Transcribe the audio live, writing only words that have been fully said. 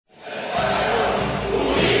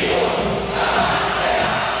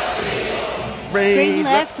Green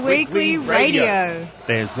Left Weekly Radio.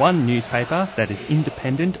 There's one newspaper that is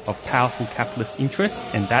independent of powerful capitalist interests,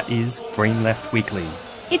 and that is Green Left Weekly.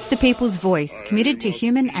 It's the people's voice, committed to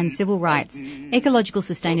human and civil rights, ecological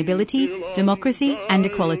sustainability, democracy and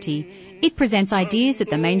equality. It presents ideas that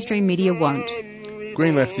the mainstream media won't.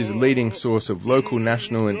 Green Left is a leading source of local,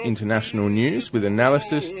 national and international news with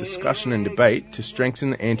analysis, discussion and debate to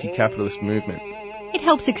strengthen the anti-capitalist movement. It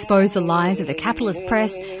helps expose the lies of the capitalist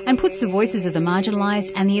press and puts the voices of the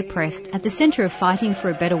marginalised and the oppressed at the centre of fighting for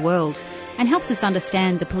a better world, and helps us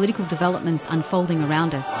understand the political developments unfolding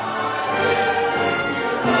around us.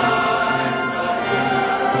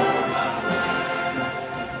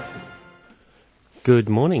 Good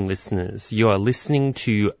morning, listeners. You are listening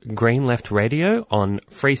to Green Left Radio on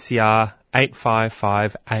 3CR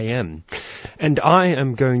 855 AM. And I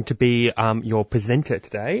am going to be your presenter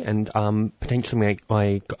today, and potentially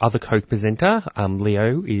my other co-presenter,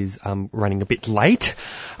 Leo, is running a bit late.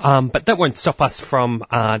 But that won't stop us from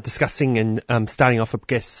discussing and starting off, I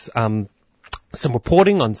guess, some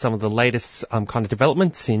reporting on some of the latest kind of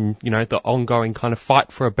developments in, the ongoing kind of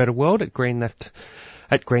fight for a better world at Green Left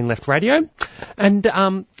Radio. And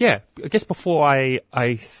I guess before I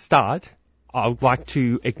start, I would like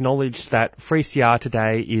to acknowledge that 3CR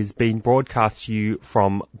today is being broadcast to you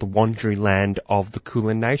from the Wurundjeri land of the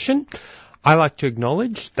Kulin Nation. I like to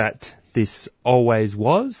acknowledge that this always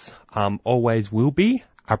was, always will be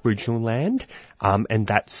Aboriginal land, and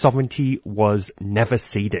that sovereignty was never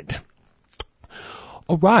ceded.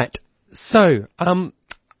 All right. So, the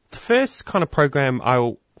first kind of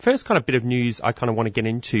bit of news I kind of want to get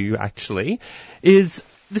into actually is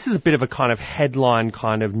this is a bit of a kind of headline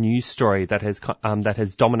kind of news story that has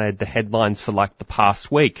dominated the headlines for like the past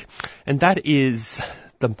week, and that is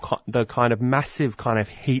the kind of massive kind of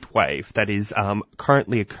heat wave that is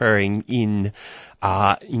currently occurring in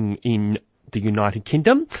the United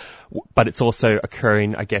Kingdom, but it's also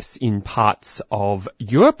occurring, I guess, in parts of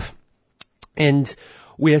Europe, and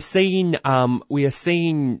we're seeing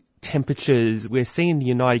the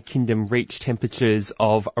United Kingdom reach temperatures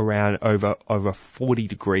of around over 40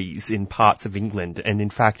 degrees in parts of England. And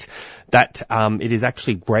in fact, that, it is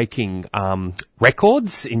actually breaking,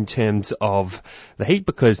 records in terms of the heat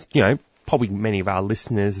because, probably many of our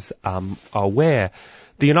listeners, are aware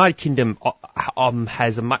the United Kingdom,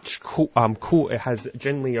 has a much it has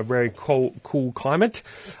generally a very cool climate,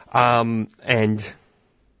 so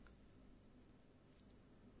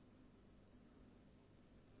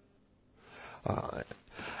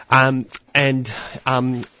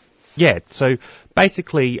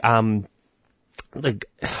basically,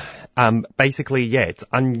 it's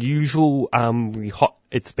unusual, hot.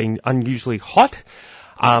 It's been unusually hot,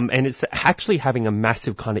 and it's actually having a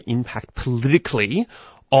massive kind of impact politically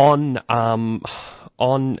on the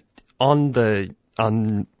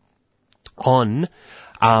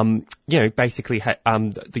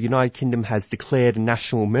United Kingdom has declared a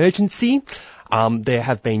national emergency. There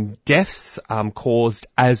have been deaths caused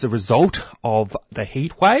as a result of the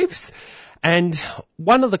heat waves. And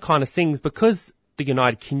one of the kind of things, because the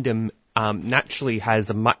United Kingdom naturally has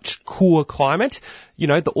a much cooler climate,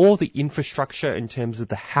 all the infrastructure in terms of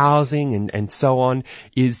the housing and so on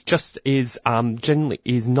is generally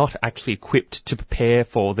not actually equipped to prepare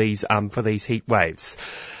for these heat waves.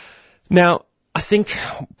 Now, I think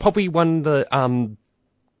probably one of the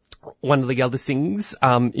other things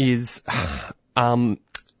is I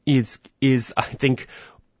think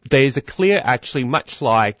there's a clear, actually, much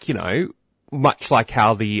like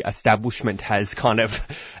how the establishment has kind of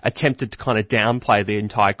attempted to kind of downplay the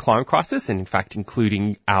entire climate crisis, and in fact,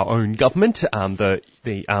 including our own government,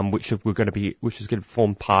 which is going to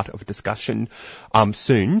form part of a discussion,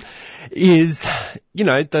 soon, is,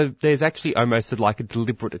 there's actually almost like a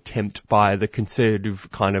deliberate attempt by the conservative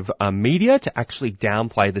kind of, media to actually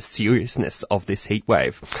downplay the seriousness of this heat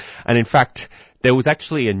wave. And in fact, there was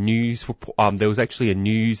actually a news, on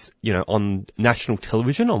national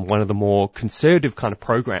television on one of the more conservative kind of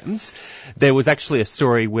programs. There was actually a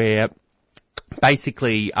story where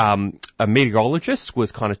basically, a meteorologist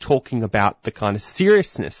was kind of talking about the kind of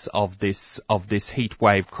seriousness of this heat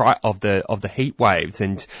wave, of the heat waves,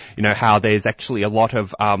 and, how there's actually a lot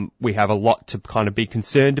of, we have a lot to kind of be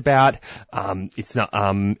concerned about.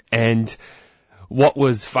 And what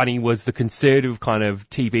was funny was the conservative kind of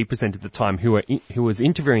TV presenter at the time who was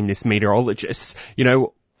interviewing this meteorologist,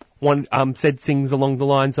 one said things along the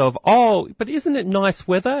lines of, "Oh, but isn't it nice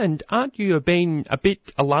weather? And aren't you being a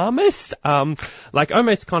bit alarmist?"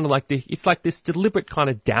 Almost kind of like it's like this deliberate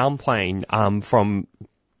kind of downplaying from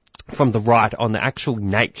the right on the actual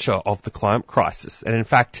nature of the climate crisis. And in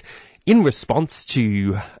fact, in response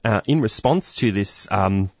to this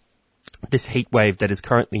this heat wave that is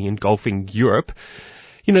currently engulfing Europe,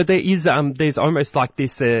 there's almost like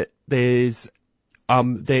this.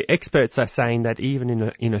 The experts are saying that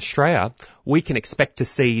even in Australia, we can expect to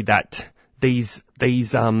see that these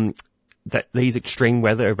extreme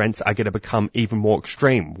weather events are going to become even more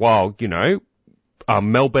extreme. While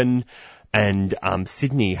Melbourne and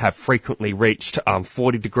Sydney have frequently reached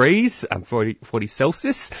 40 degrees, 40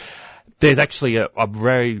 Celsius. There's actually a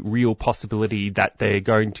very real possibility that they're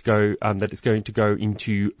going to go that it's going to go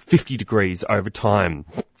into 50 degrees over time.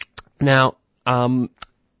 Now,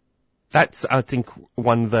 that's I think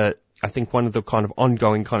one of the kind of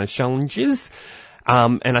ongoing kind of challenges,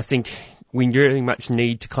 and I think we really much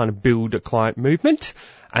need to kind of build a climate movement,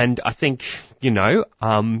 and I think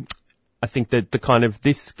that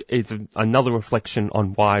this is another reflection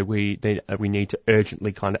on why we need to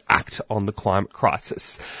urgently kind of act on the climate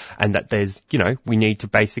crisis, and that we need to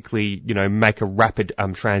basically make a rapid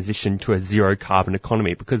transition to a zero carbon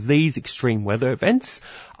economy, because these extreme weather events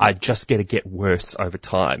are just going to get worse over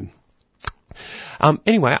time.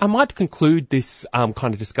 Anyway, I might conclude this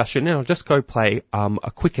kind of discussion, and I'll just go play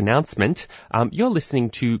a quick announcement. You're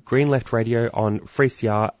listening to Green Left Radio on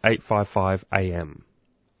 3CR 855 AM.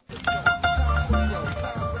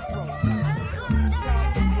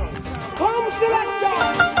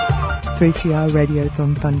 3CR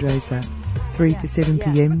Radiothon fundraiser, 3 to 7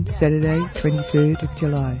 p.m. Saturday, 23rd of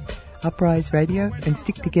July. Uprise Radio and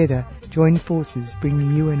Stick Together join forces,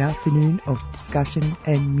 bringing you an afternoon of discussion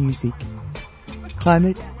and music.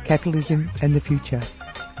 Climate, capitalism and the future.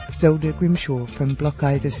 Zelda Grimshaw from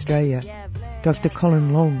Blockade Australia. Dr.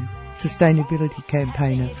 Colin Long, sustainability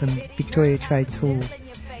campaigner from Victoria Trades Hall.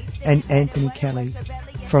 And Anthony Kelly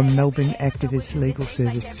from Melbourne Activist Legal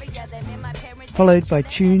Service. Followed by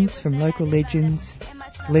tunes from local legends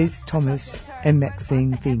Les Thomas and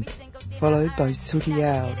Maxine Vink. Followed by Sooty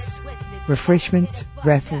Owls. Refreshments,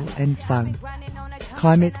 raffle and fun.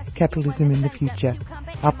 Climate, capitalism and the future.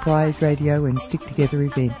 Uprise Radio and Stick Together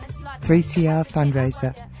event. 3CR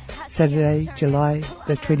fundraiser. Saturday, July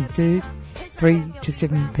the 23rd, 3 to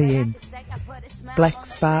 7 p.m. Black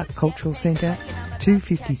Spark Cultural Centre,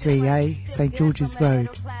 253A, St George's Road.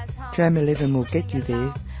 Tram 11 will get you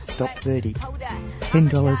there. Stop 30.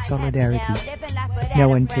 $10 solidarity. No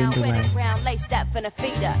one turned away.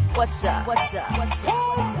 What's up?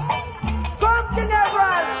 Pumpkin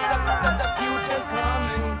the future's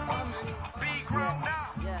coming. Be grown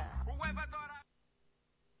up. Yeah.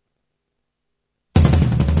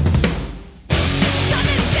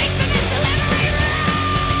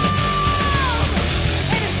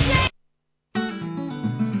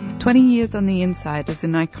 20 Years on the Inside is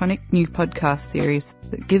an iconic new podcast series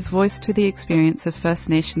that gives voice to the experience of First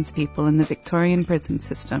Nations people in the Victorian prison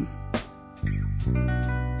system.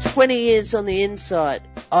 20 Years on the Inside.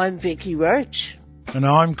 I'm Vicky Roach. And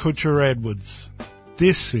I'm Kutcher Edwards.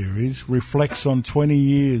 This series reflects on 20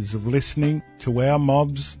 years of listening to our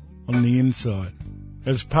mobs on the inside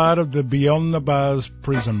as part of the Beyond the Bars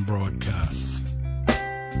prison broadcasts.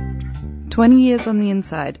 20 Years on the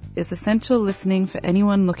Inside is essential listening for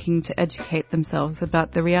anyone looking to educate themselves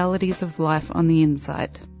about the realities of life on the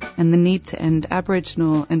inside and the need to end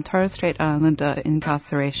Aboriginal and Torres Strait Islander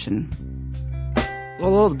incarceration. Well, a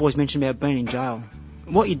lot of the boys mentioned about being in jail.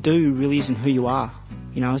 What you do really isn't who you are.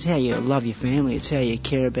 It's how you love your family, it's how you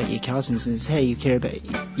care about your cousins, and it's how you care about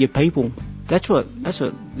your people. That's what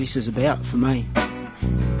this is about for me.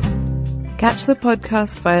 Catch the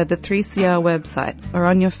podcast via the 3CR website or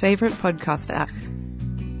on your favourite podcast app.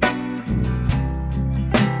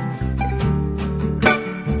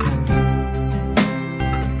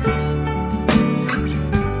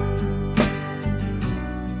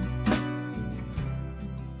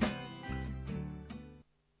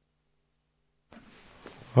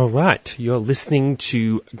 All right, you're listening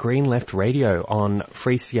to Green Left Radio on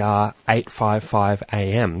 3CR 855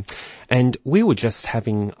 AM, and we were just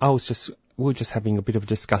having a bit of a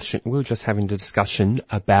discussion. We were just having a discussion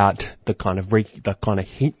about the kind of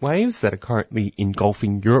heat waves that are currently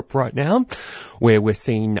engulfing Europe right now, where we're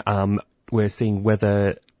seeing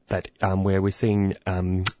weather that where we're seeing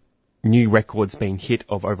new records being hit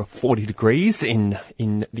of over 40 degrees in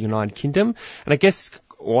the United Kingdom, and I guess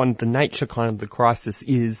the nature kind of the crisis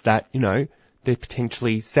is that there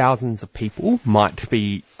potentially thousands of people might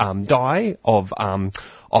be die of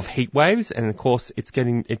heat waves, and of course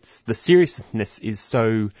the seriousness is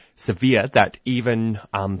so severe that even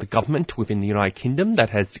the government within the United Kingdom that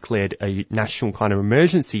has declared a national kind of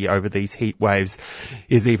emergency over these heat waves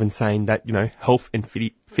is even saying that, you know, health and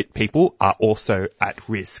fit people are also at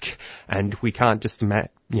risk. And we can't just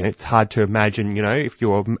it's hard to imagine, you know, if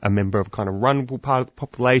you're a member of kind of vulnerable part of the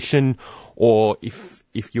population, or if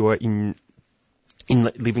you're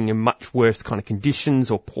living in much worse kind of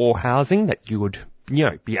conditions or poor housing, that you would, you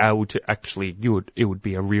know, be able to actually, it would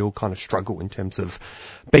be a real kind of struggle in terms of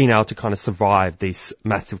being able to kind of survive this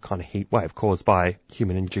massive kind of heat wave caused by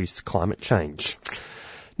human-induced climate change.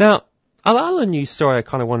 Now, another news story I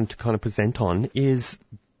kind of wanted to kind of present on is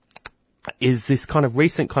this kind of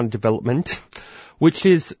recent kind of development, which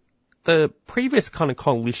is the previous kind of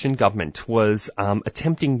coalition government was was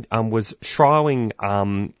trialling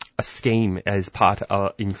a scheme as part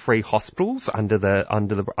in free hospitals under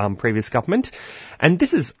the previous government, and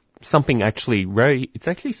this is something it's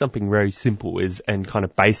actually something very simple and kind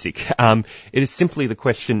of basic. It is simply the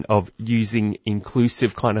question of using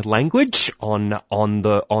inclusive kind of language on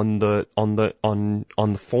the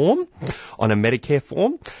form, on a Medicare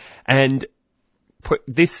form, and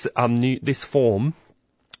this form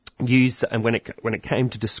used, and when it came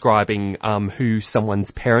to describing who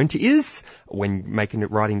someone's parent is, when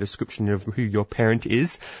writing a description of who your parent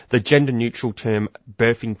is, the gender neutral term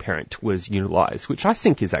birthing parent was utilized, which I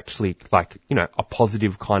think is actually like, you know, a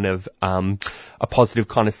positive kind of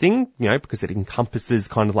thing, you know, because it encompasses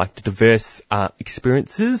kind of like the diverse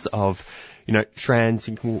experiences of, you know, trans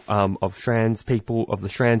people, of the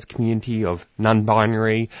trans community, of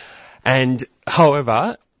non-binary. And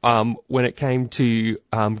however, when it came to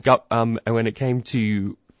from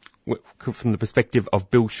the perspective of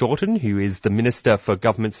Bill Shorten, who is the Minister for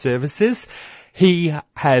Government Services, he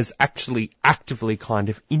has actually actively kind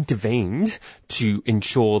of intervened to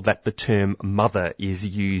ensure that the term mother is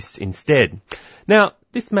used instead. Now,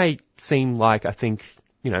 this may seem like, I think,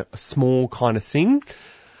 you know, a small kind of thing,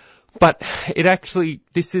 but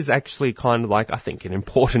this is actually kind of like, I think, an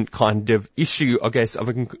important kind of issue, I guess, of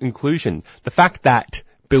inclusion. The fact that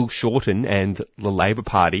Bill Shorten and the Labor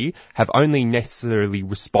Party have only necessarily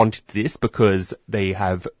responded to this because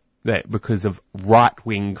because of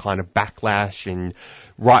right-wing kind of backlash and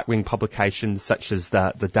right-wing publications such as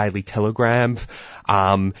the Daily Telegraph,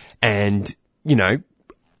 and, you know,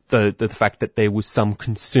 the fact that there was some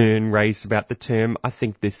concern raised about the term. I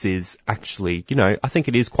think this is actually, you know, I think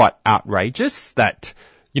it is quite outrageous that,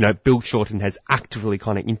 you know, Bill Shorten has actively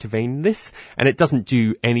kind of intervened in this, and it doesn't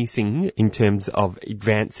do anything in terms of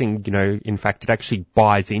advancing, you know, in fact, it actually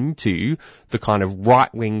buys into the kind of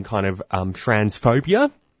right-wing kind of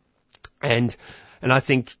transphobia. And I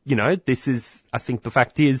think, you know, I think the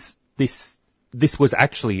fact is this was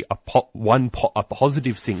actually a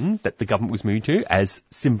positive thing that the government was moving to, as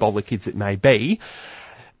symbolic as it may be.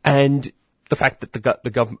 And the fact that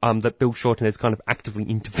that Bill Shorten has kind of actively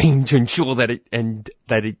intervened to ensure that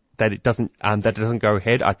it doesn't go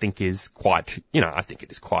ahead, I think is quite, you know,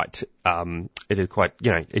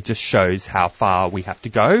 it just shows how far we have to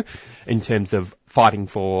go in terms of fighting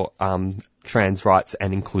for trans rights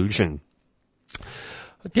and inclusion.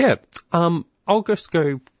 Yeah, I'll just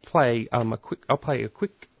go play a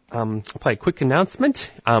quick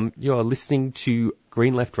announcement. You're listening to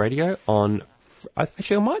Green Left Radio on.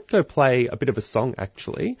 Actually, I might go play a bit of a song,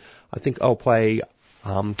 actually. I think I'll play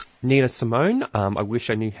Nina Simone, I Wish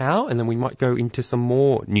I Knew How, and then we might go into some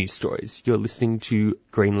more news stories. You're listening to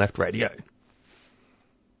Green Left Radio.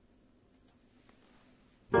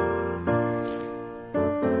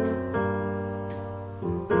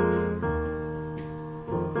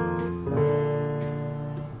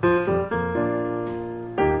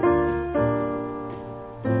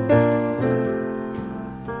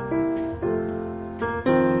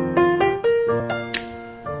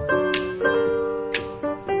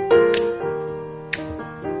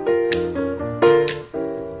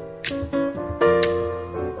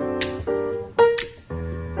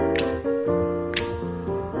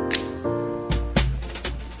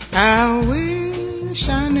 I wish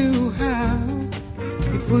I knew how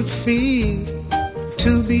it would feel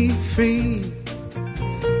to be free.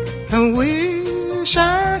 I wish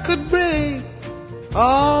I could break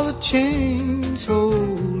all the chains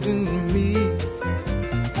holding me.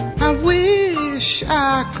 I wish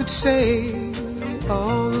I could say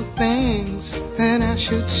all the things that I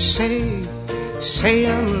should say. Say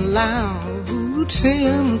them loud, say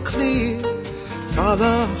them clear, for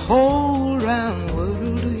the whole round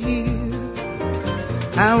world to hear.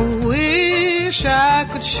 I wish I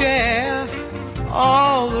could share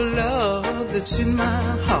all the love that's in my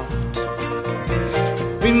heart.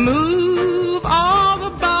 remove all the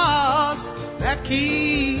bars that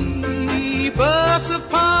keep us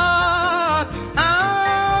apart.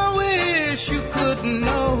 I wish you could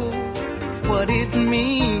know what it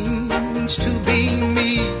means to be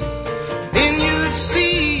me. Then you'd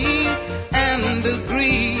see and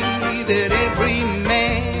agree that every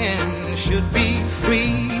man should be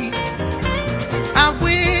free. I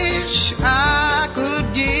wish I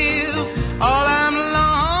could give all I'm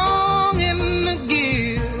longing to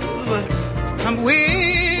give. I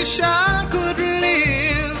wish I could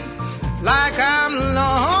live like I'm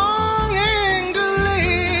longing to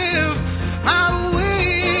live. I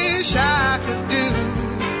wish I could do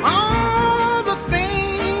all the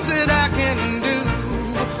things that I can do,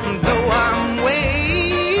 though I'm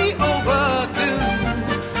way overdue.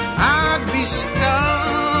 I'd be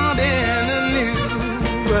starting anew.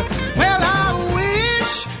 Well, I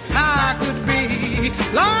wish I could be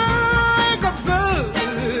like a bird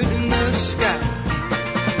in the sky.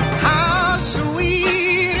 How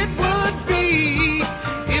sweet it would be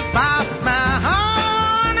if by my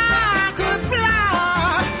heart I could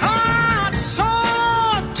fly. I'd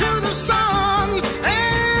soar to the sun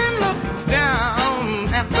and look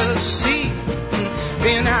down at the sea.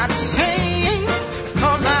 Then I'd sing,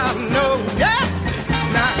 'cause I know, yeah.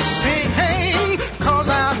 And I'd sing, 'cause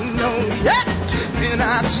I know, yeah. And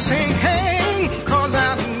I'd sing, 'cause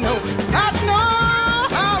I know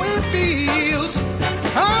how it feels.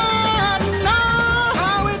 I know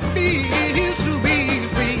how it feels to be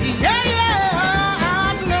free. Yeah, yeah,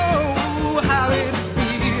 I know how it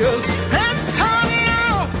feels. Yes, I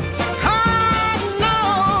know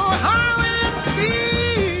how it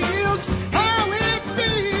feels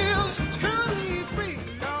to be free.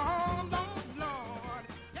 Lord, Lord, Lord.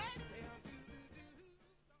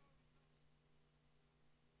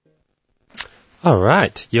 All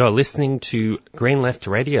right, you're listening to Green Left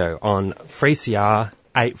Radio on 3CR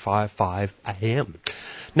 855 AM.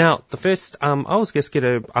 Now, the first, I was just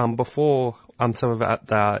going to, before some of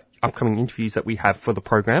the upcoming interviews that we have for the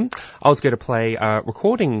program, I was going to play a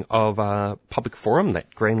recording of a public forum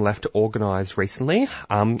that Green Left organised recently.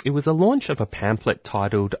 It was a launch of a pamphlet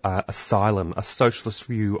titled Asylum, A Socialist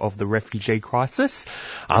View of the Refugee Crisis,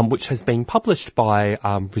 which has been published by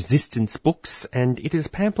Resistance Books, and it is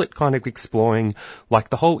a pamphlet kind of exploring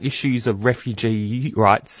like the whole issues of refugee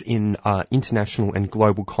rights in international and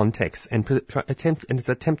global context, and its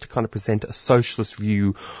attempt to kind of present a socialist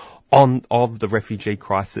view of the refugee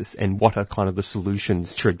crisis and what are kind of the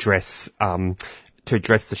solutions to address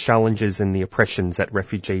the challenges and the oppressions that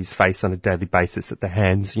refugees face on a daily basis at the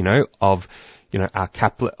hands, of our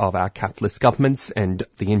capitalist governments and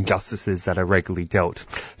the injustices that are regularly dealt.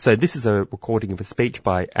 So this is a recording of a speech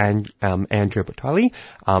by Andrea Bottoli,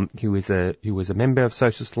 who was a member of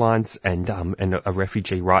Socialist Alliance and a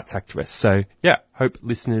refugee rights activist. So yeah, hope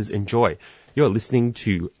listeners enjoy. You're listening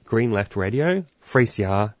to Green Left Radio,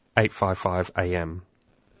 3CR 855 AM.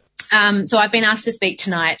 So I've been asked to speak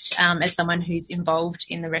tonight as someone who's involved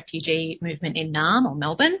in the refugee movement in Naarm or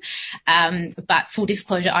Melbourne. But full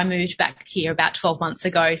disclosure, I moved back here about 12 months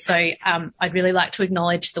ago. So I'd really like to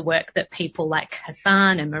acknowledge the work that people like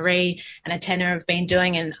Hassan and Marie and Atena have been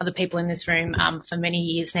doing, and other people in this room for many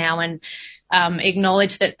years now, and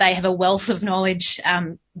acknowledge that they have a wealth of knowledge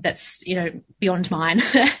that's beyond mine.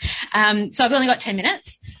 So I've only got 10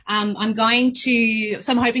 minutes. I'm hoping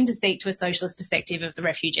to speak to a socialist perspective of the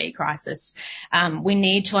refugee crisis. We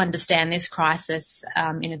need to understand this crisis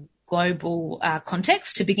in a global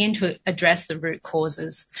context to begin to address the root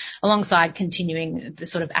causes, alongside continuing the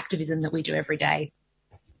sort of activism that we do every day.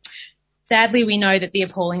 Sadly, we know that the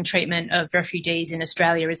appalling treatment of refugees in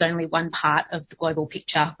Australia is only one part of the global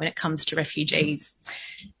picture when it comes to refugees.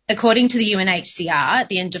 According to the UNHCR, at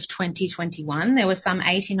the end of 2021, there were some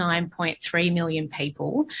 89.3 million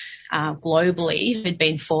people globally who had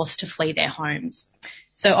been forced to flee their homes.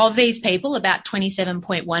 So of these people, about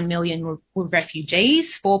 27.1 million were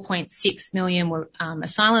refugees, 4.6 million were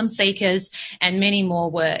asylum seekers, and many more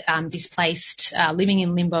were displaced, living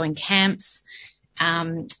in limbo in camps,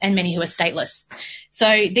 and many who are stateless. So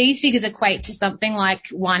these figures equate to something like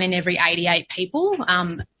 1 in every 88 people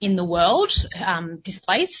in the world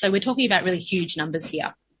displaced. So we're talking about really huge numbers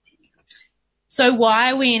here. So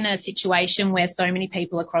why are we in a situation where so many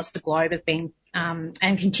people across the globe have been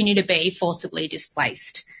and continue to be forcibly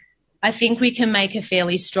displaced? I think we can make a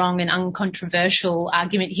fairly strong and uncontroversial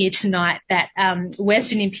argument here tonight that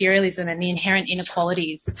Western imperialism and the inherent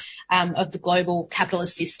inequalities of the global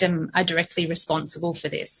capitalist system are directly responsible for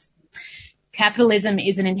this. Capitalism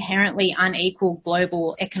is an inherently unequal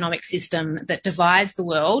global economic system that divides the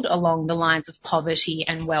world along the lines of poverty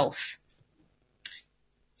and wealth.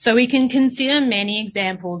 So we can consider many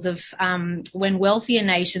examples of when wealthier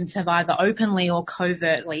nations have either openly or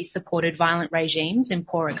covertly supported violent regimes in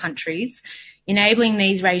poorer countries, enabling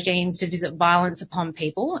these regimes to visit violence upon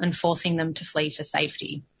people and forcing them to flee for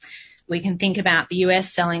safety. We can think about the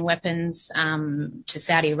US selling weapons to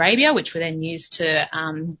Saudi Arabia, which were then used to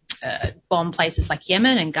bomb places like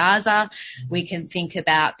Yemen and Gaza. We can think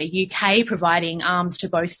about the UK providing arms to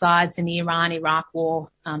both sides in the Iran-Iraq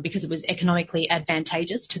war because it was economically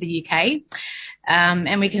advantageous to the UK.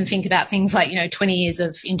 And we can think about things like, 20 years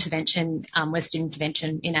of intervention, Western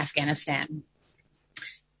intervention in Afghanistan.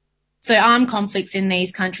 So armed conflicts in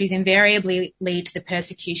these countries invariably lead to the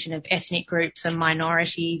persecution of ethnic groups and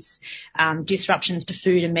minorities, disruptions to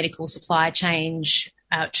food and medical supply chains,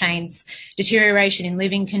 deterioration in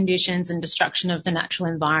living conditions and destruction of the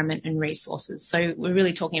natural environment and resources. So we're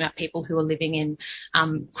really talking about people who are living in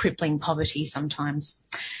crippling poverty sometimes.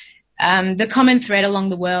 The common thread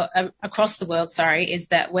across the world, is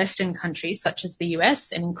that Western countries such as the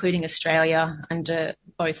US and including Australia under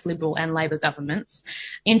both Liberal and Labor governments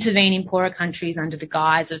intervene in poorer countries under the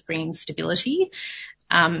guise of bringing stability.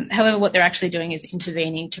 However, what they're actually doing is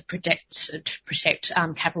intervening to protect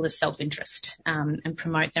capitalist self-interest and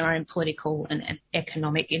promote their own political and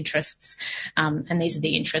economic interests. And these are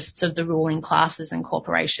the interests of the ruling classes and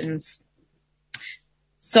corporations.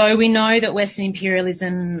 So we know that Western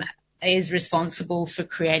imperialism is responsible for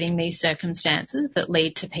creating these circumstances that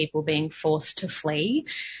lead to people being forced to flee.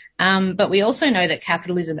 But we also know that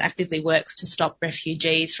capitalism actively works to stop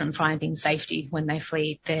refugees from finding safety when they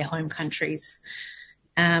flee their home countries.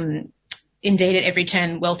 Indeed, at every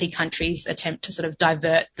turn, wealthy countries attempt to sort of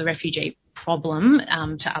divert the refugee problem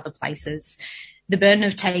to other places. The burden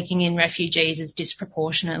of taking in refugees is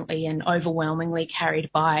disproportionately and overwhelmingly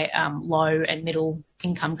carried by low and middle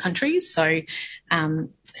income countries. So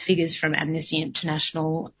figures from Amnesty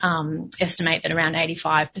International estimate that around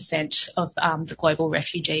 85% of the global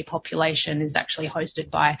refugee population is actually hosted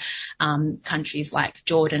by countries like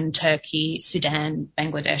Jordan, Turkey, Sudan,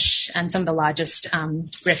 Bangladesh, and some of the largest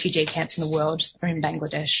refugee camps in the world are in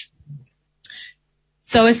Bangladesh.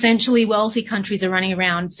 So essentially, wealthy countries are running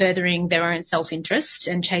around furthering their own self-interest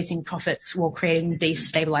and chasing profits while creating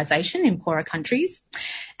destabilisation in poorer countries,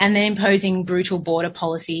 and then imposing brutal border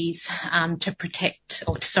policies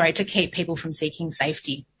to keep people from seeking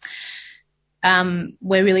safety.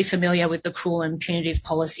 We're really familiar with the cruel and punitive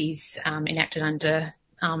policies enacted under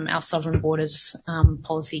our sovereign borders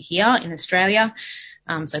policy here in Australia.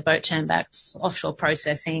 So boat turnbacks, offshore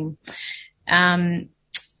processing.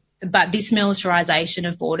 But this militarisation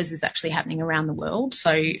of borders is actually happening around the world.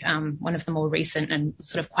 So one of the more recent and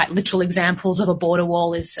sort of quite literal examples of a border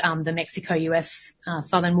wall is the Mexico-US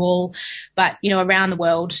southern wall. But, around the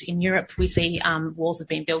world in Europe, we see walls have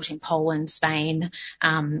been built in Poland, Spain,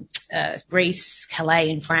 Greece,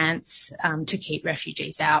 Calais in France to keep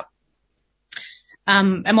refugees out.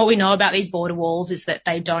 And what we know about these border walls is that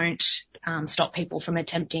they don't stop people from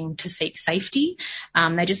attempting to seek safety.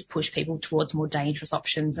 They just push people towards more dangerous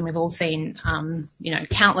options. And we've all seen,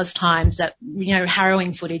 countless times that,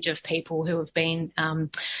 harrowing footage of people who have been,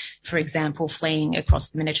 for example, fleeing across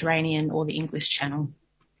the Mediterranean or the English Channel.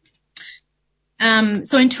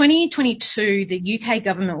 So in 2022, the UK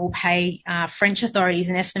government will pay French authorities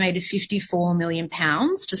an estimated £54 million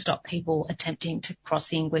to stop people attempting to cross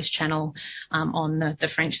the English Channel on the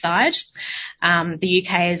French side. The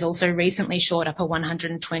UK has also recently shored up a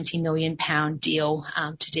 £120 million deal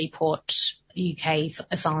to deport UK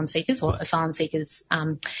asylum seekers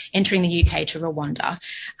entering the UK to Rwanda.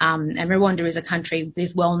 And Rwanda is a country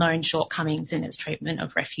with well-known shortcomings in its treatment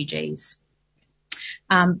of refugees.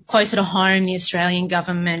 Closer to home, the Australian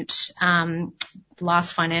government,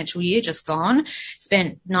 last financial year just gone,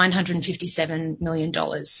 spent $957 million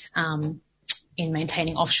in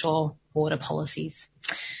maintaining offshore border policies.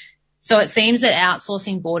 So it seems that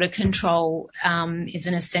outsourcing border control is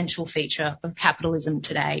an essential feature of capitalism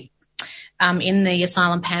today. In the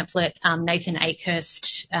asylum pamphlet, Nathan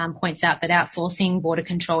Akehurst points out that outsourcing border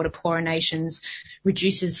control to poorer nations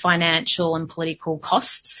reduces financial and political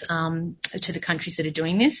costs to the countries that are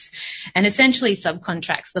doing this, and essentially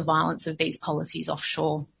subcontracts the violence of these policies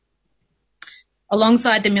offshore.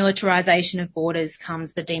 Alongside the militarisation of borders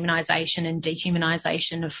comes the demonisation and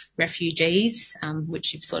dehumanisation of refugees,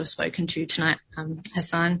 which you've sort of spoken to tonight,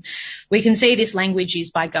 Hassan. We can see this language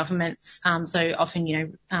used by governments, so often,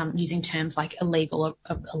 using terms like illegal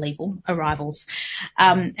arrivals.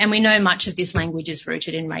 And we know much of this language is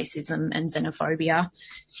rooted in racism and xenophobia.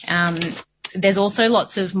 There's also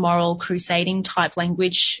lots of moral crusading type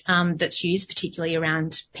language that's used, particularly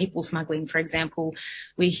around people smuggling. For example,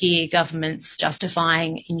 we hear governments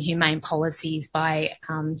justifying inhumane policies by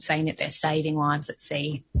saying that they're saving lives at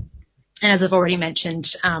sea. And as I've already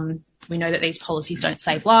mentioned, we know that these policies don't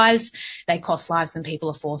save lives. They cost lives when people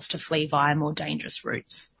are forced to flee via more dangerous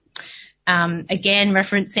routes. Again,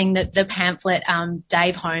 referencing the pamphlet,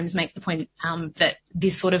 Dave Holmes makes the point that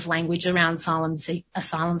this sort of language around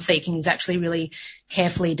asylum seeking is actually really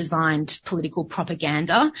carefully designed political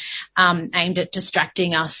propaganda aimed at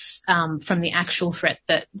distracting us from the actual threat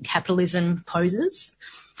that capitalism poses.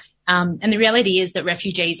 And the reality is that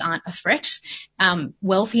refugees aren't a threat.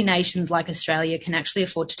 Wealthy nations like Australia can actually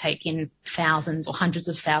afford to take in thousands or hundreds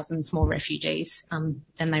of thousands more refugees than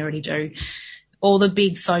they already do. All the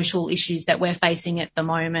big social issues that we're facing at the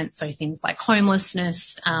moment, so things like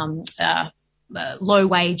homelessness, low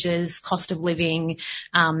wages, cost of living,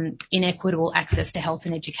 inequitable access to health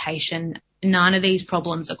and education, none of these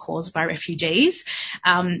problems are caused by refugees.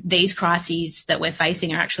 These crises that we're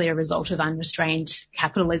facing are actually a result of unrestrained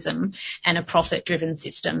capitalism and a profit-driven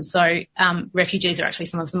system. So refugees are actually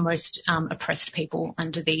some of the most oppressed people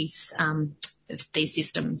under these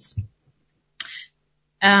systems.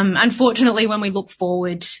 Unfortunately, when we look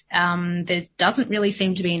forward, there doesn't really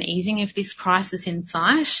seem to be an easing of this crisis in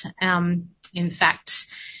sight. In fact,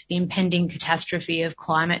 the impending catastrophe of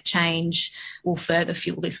climate change will further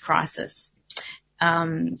fuel this crisis.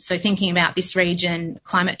 So thinking about this region,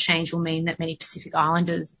 climate change will mean that many Pacific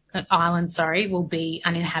islands will be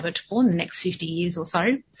uninhabitable in the next 50 years or so,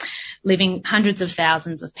 leaving hundreds of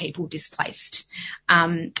thousands of people displaced.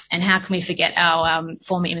 And how can we forget our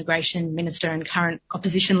former immigration minister and current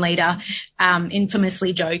opposition leader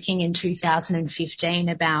infamously joking in 2015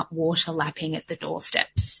 about water lapping at the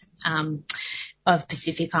doorsteps of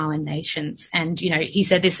Pacific Island nations. And, he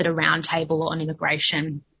said this at a roundtable on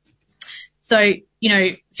immigration. So,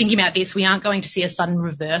 thinking about this, we aren't going to see a sudden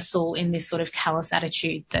reversal in this sort of callous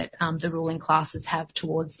attitude that the ruling classes have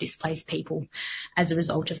towards displaced people as a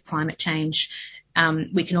result of climate change.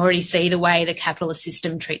 We can already see the way the capitalist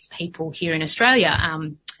system treats people here in Australia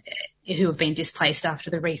who have been displaced after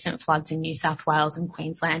the recent floods in New South Wales and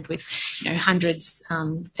Queensland, with hundreds,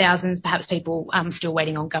 thousands, perhaps people still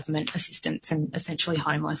waiting on government assistance and essentially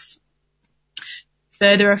homeless.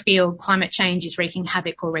 Further afield, climate change is wreaking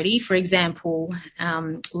havoc already. For example,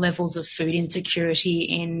 levels of food insecurity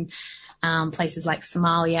in places like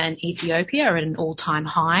Somalia and Ethiopia are at an all-time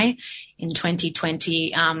high. In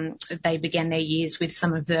 2020, they began their years with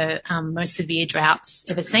some of the most severe droughts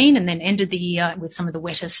ever seen, and then ended the year with some of the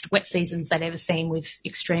wettest wet seasons they'd ever seen, with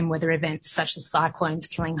extreme weather events such as cyclones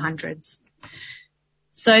killing hundreds.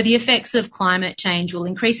 So the effects of climate change will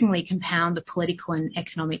increasingly compound the political and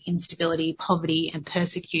economic instability, poverty and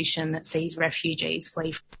persecution that sees refugees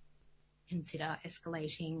flee. Consider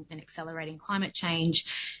escalating and accelerating climate change,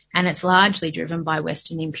 and it's largely driven by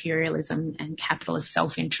Western imperialism and capitalist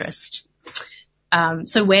self-interest.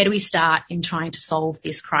 So where do we start in trying to solve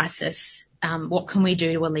this crisis? What can we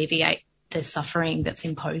do to alleviate the suffering that's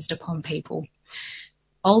imposed upon people?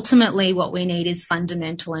 Ultimately, what we need is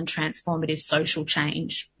fundamental and transformative social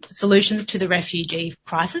change. Solutions to the refugee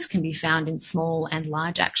crisis can be found in small and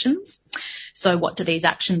large actions. So what do these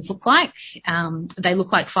actions look like? They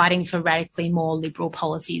look like fighting for radically more liberal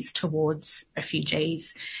policies towards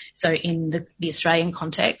refugees. So in the Australian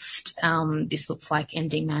context, this looks like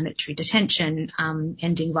ending mandatory detention,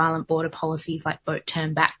 ending violent border policies like boat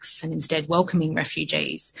turnbacks and instead welcoming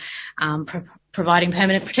refugees, providing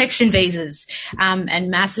permanent protection visas,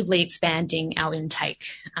 and massively expanding our intake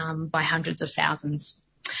by hundreds of thousands.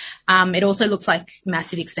 It also looks like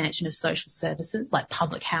massive expansion of social services like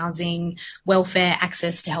public housing, welfare,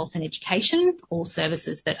 access to health and education, all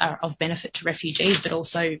services that are of benefit to refugees but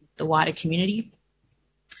also the wider community.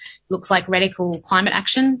 Looks like radical climate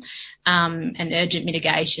action and urgent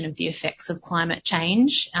mitigation of the effects of climate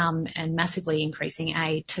change, and massively increasing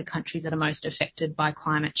aid to countries that are most affected by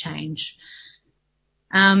climate change.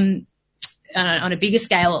 On a bigger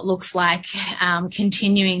scale, it looks like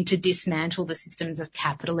continuing to dismantle the systems of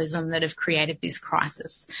capitalism that have created this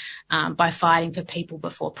crisis by fighting for people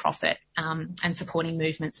before profit, and supporting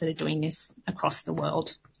movements that are doing this across the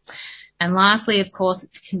world. And lastly, of course,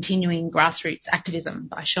 it's continuing grassroots activism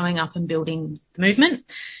by showing up and building the movement,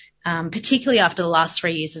 particularly after the last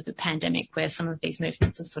 3 years of the pandemic, where some of these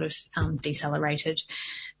movements have sort of decelerated.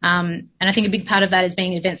 And I think a big part of that is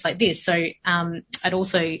being events like this. So I'd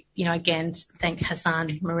also, again, thank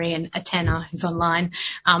Hassan, Marie and Atena, who's online,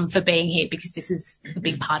 for being here, because this is a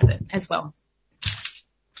big part of it as well.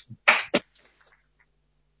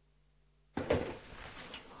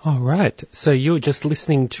 All right. So you're just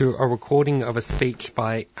listening to a recording of a speech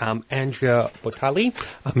by Andrea Bocelli,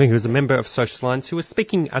 who is a member of Social Alliance, who was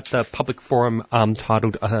speaking at the public forum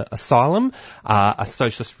titled Asylum, a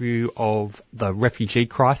socialist view of the refugee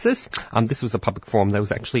crisis. This was a public forum that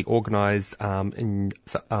was actually organised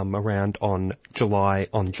around on July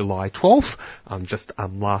 12th, just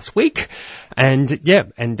last week. And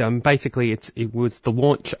basically it was the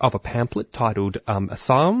launch of a pamphlet titled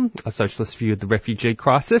Asylum, a socialist view of the refugee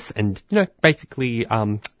crisis. And basically,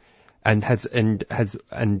 which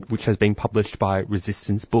has been published by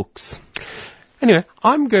Resistance Books. Anyway,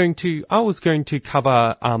 I was going to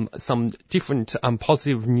cover some different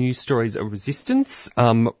positive news stories of resistance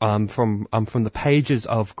from the pages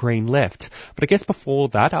of Green Left. But I guess before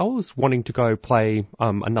that, I was wanting to go play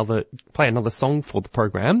another song for the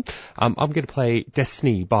program. I'm going to play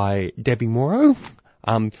Destiny by Debbie Morrow.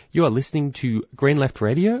 You are listening to Green Left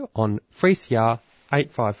Radio on 3CR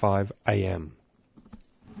 855 AM.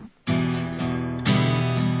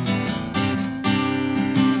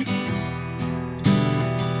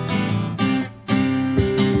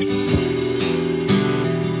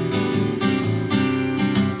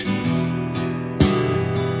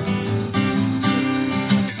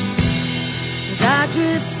 As I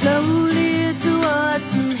drift slowly towards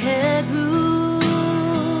some headroom,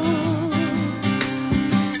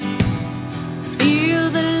 feel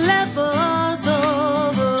the levels overflow.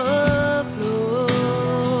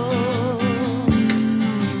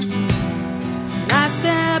 I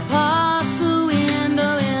stare past the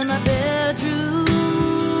window in my bedroom.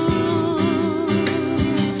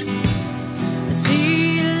 I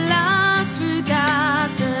see a lost,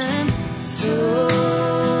 forgotten soul.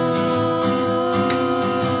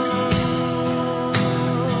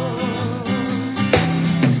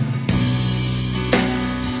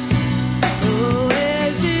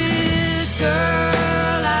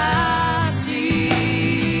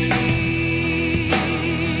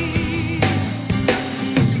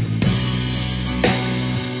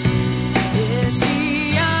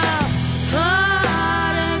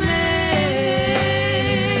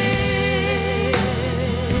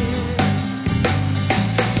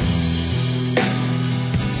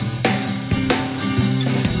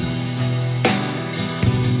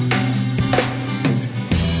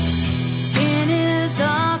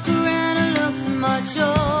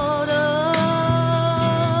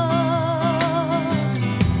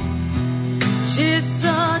 She's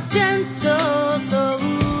so gentle, so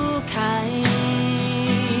kind.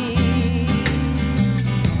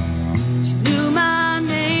 She knew my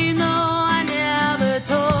name, though I never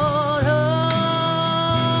told her.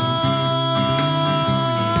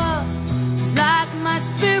 She's like my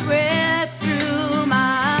spirit through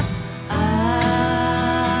my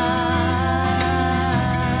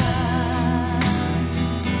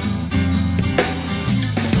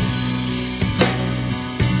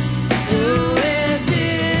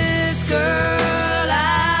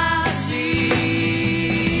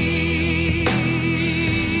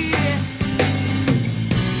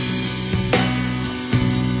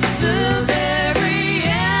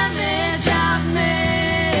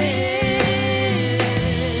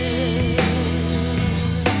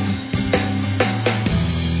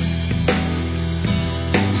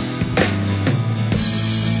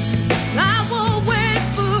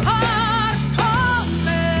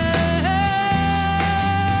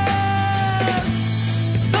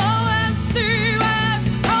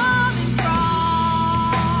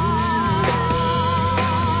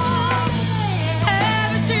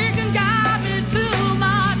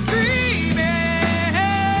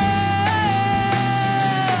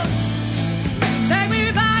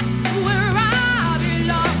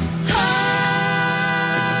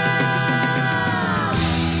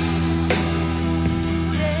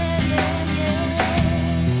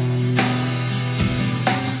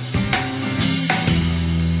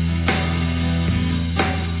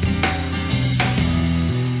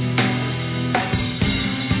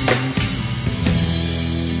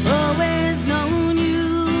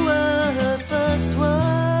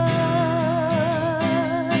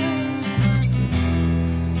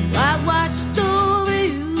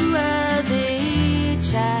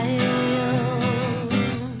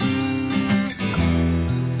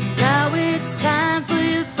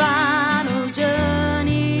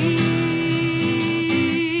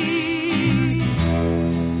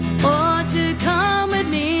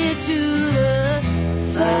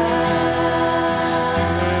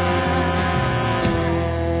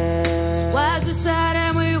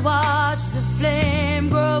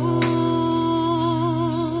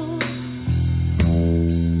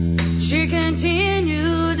She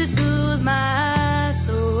continued to soothe my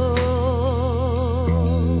soul.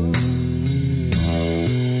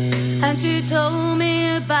 And she told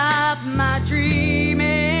me about my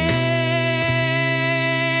dreaming.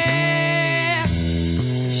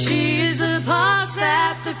 She's the past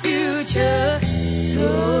that the future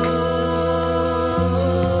told.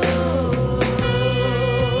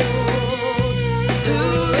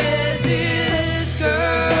 Who is this girl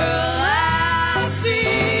I see?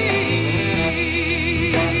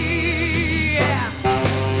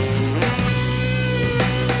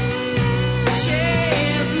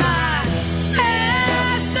 She's my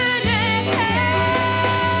destiny.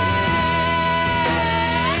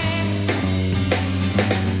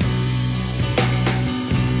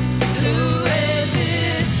 Who is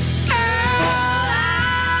this girl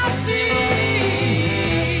I see?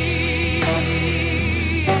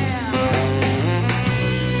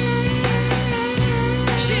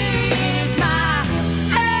 She's my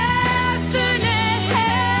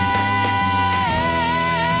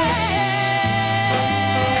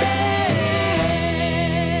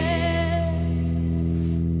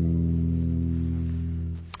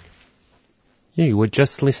You were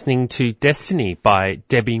just listening to Destiny by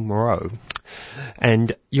Debbie Moreau.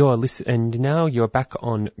 And and now you're back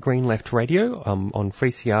on Green Left Radio on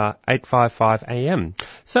 3CR 855 AM.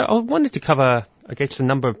 So I wanted to cover, I guess, a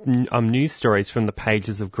number of news stories from the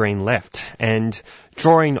pages of Green Left, and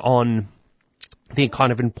drawing on the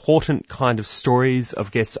kind of important kind of stories of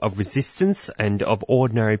resistance and of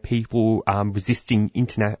ordinary people resisting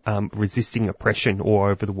oppression all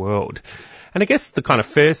over the world. And I guess the kind of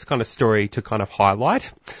first kind of story to kind of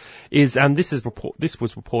highlight is this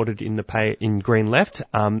was reported in Green Left,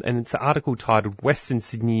 and it's an article titled "Western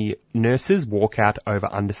Sydney Nurses Walk Out Over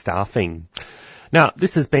Understaffing." Now,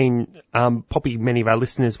 this has been, probably many of our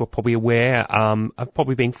listeners were probably aware, have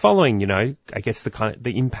probably been following, I guess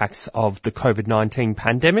the impacts of the COVID-19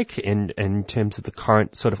 pandemic in terms of the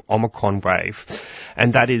current sort of Omicron wave.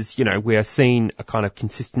 And that is, we are seeing a kind of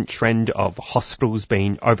consistent trend of hospitals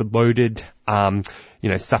being overloaded,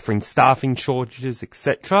 suffering staffing shortages,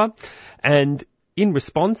 etc. And in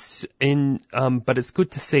response, but it's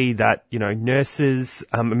good to see that, nurses,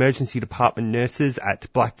 emergency department nurses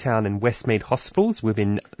at Blacktown and Westmead hospitals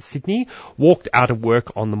within Sydney walked out of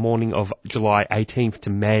work on the morning of July 18th,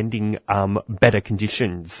 demanding better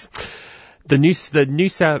conditions. This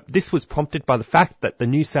was prompted by the fact that the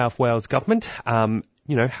New South Wales government,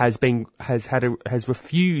 has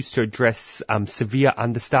refused to address severe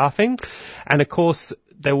understaffing, and of course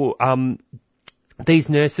there were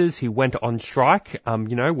these nurses who went on strike,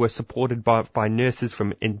 were supported by nurses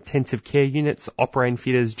from intensive care units, operating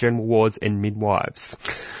theatres, general wards and midwives.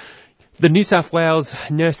 The New South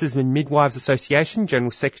Wales Nurses and Midwives Association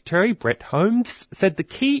General Secretary Brett Holmes said the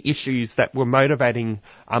key issues that were motivating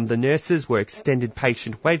the nurses were extended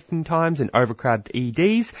patient waiting times and overcrowded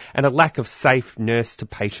EDs and a lack of safe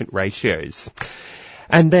nurse-to-patient ratios.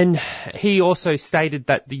 And then he also stated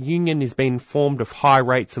that the union is being informed of high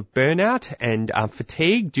rates of burnout and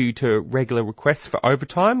fatigue due to regular requests for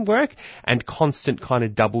overtime work and constant kind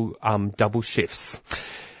of double shifts.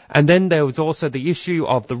 And then there was also the issue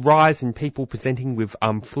of the rise in people presenting with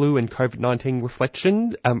flu and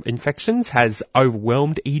COVID-19 infections has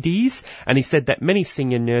overwhelmed EDs, and he said that many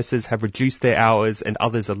senior nurses have reduced their hours and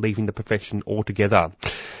others are leaving the profession altogether.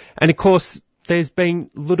 And of course, there's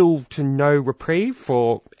been little to no reprieve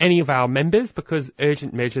for any of our members because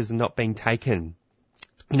urgent measures are not being taken.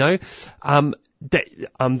 The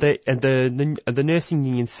nursing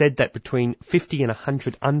union said that between 50 and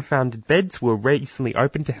 100 unfounded beds were recently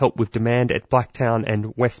opened to help with demand at Blacktown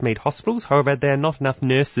and Westmead hospitals. However, there are not enough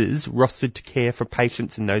nurses rostered to care for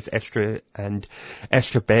patients in those extra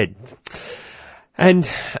beds. And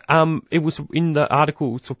it was in the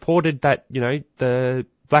article supported that the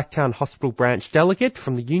Blacktown Hospital branch delegate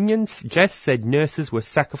from the unions, Jess, said nurses were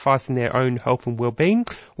sacrificing their own health and well-being.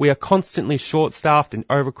 We are constantly short-staffed and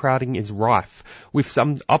overcrowding is rife. We've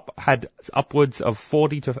had upwards of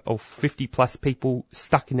 40 or 50 plus people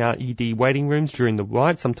stuck in our ED waiting rooms during the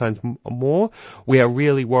night, sometimes more. We are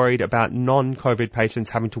really worried about non-COVID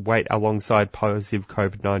patients having to wait alongside positive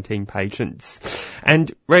COVID-19 patients. And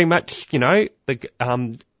very much,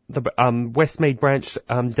 the Westmead branch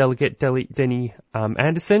delegate Denny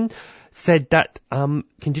Anderson said that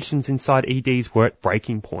conditions inside EDs were at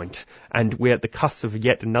breaking point, and we're at the cusp of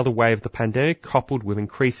yet another wave of the pandemic, coupled with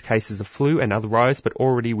increased cases of flu and other rise, but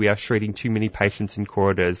already we are treating too many patients in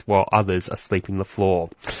corridors while others are sleeping on the floor.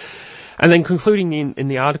 And then concluding in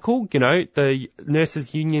the article, the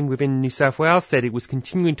nurses union within New South Wales said it was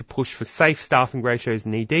continuing to push for safe staffing ratios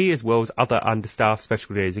in ED as well as other understaffed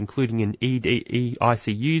specialties, including in ED,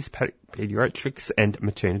 ICUs, paediatrics and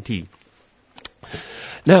maternity.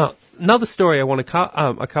 Now, another story I want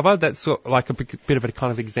to cover that's sort of like a bit of a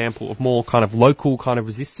kind of example of more kind of local kind of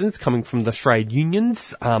resistance coming from the trade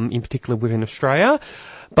unions, in particular within Australia.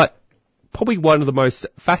 But probably one of the most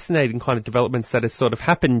fascinating kind of developments that has sort of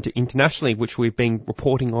happened internationally, which we've been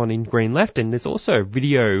reporting on in Green Left, and there's also a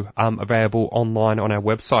video available online on our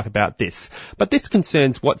website about this. But this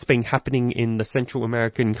concerns what's been happening in the Central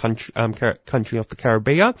American country of the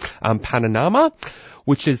Caribbean, Panama,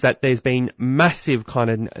 which is that there's been massive kind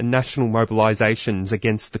of national mobilisations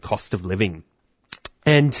against the cost of living.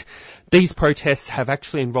 And these protests have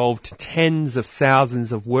actually involved tens of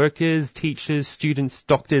thousands of workers, teachers, students,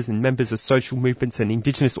 doctors and members of social movements and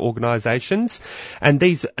indigenous organisations. And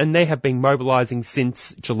they have been mobilising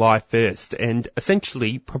since July 1st and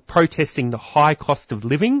essentially protesting the high cost of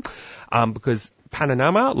living, because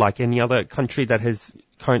Panama, like any other country that has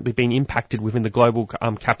currently been impacted within the global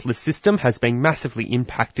capitalist system, has been massively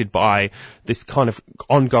impacted by this kind of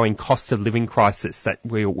ongoing cost of living crisis that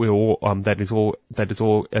that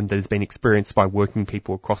has been experienced by working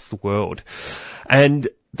people across the world. And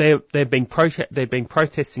they've been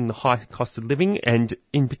protesting the high cost of living, and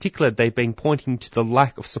in particular they've been pointing to the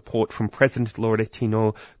lack of support from President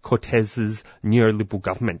Laurentino Cortez's neoliberal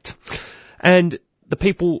government. And the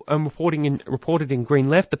people reported in Green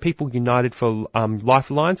Left, the People United for Life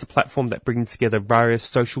Alliance, a platform that brings together various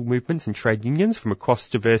social movements and trade unions from across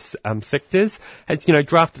diverse sectors, has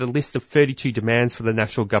drafted a list of 32 demands for the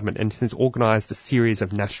national government and has organised a series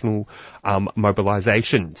of national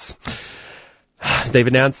mobilisations. They've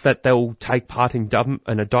announced that they'll take part in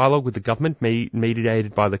a dialogue with the government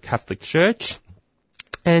mediated by the Catholic Church.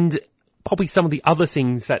 And probably some of the other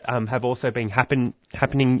things that have also been happening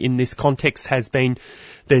in this context has been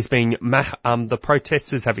the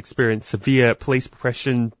protesters have experienced severe police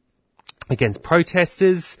repression against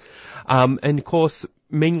protesters, and of course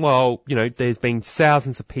meanwhile there's been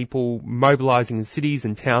thousands of people mobilising in cities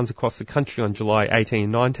and towns across the country on July 18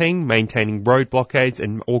 and 19, maintaining road blockades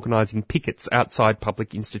and organising pickets outside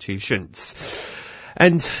public institutions.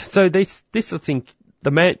 And so this I think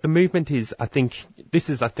the movement is, I think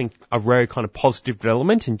a very kind of positive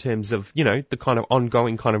development in terms of, the kind of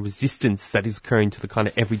ongoing kind of resistance that is occurring to the kind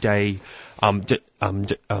of everyday, to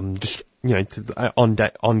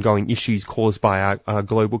the ongoing issues caused by our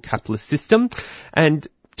global capitalist system. And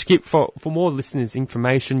to give for more listeners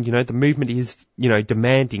information, the movement is,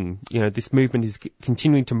 demanding, this movement is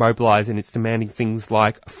continuing to mobilise, and it's demanding things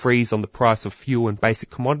like a freeze on the price of fuel and basic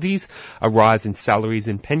commodities, a rise in salaries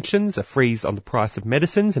and pensions, a freeze on the price of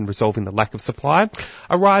medicines and resolving the lack of supply,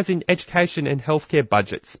 a rise in education and healthcare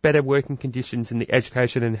budgets, better working conditions in the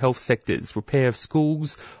education and health sectors, repair of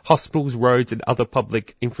schools, hospitals, roads and other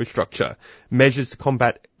public infrastructure, measures to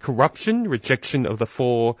combat corruption, rejection of the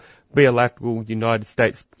 4 bilateral United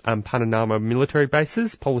States Panama military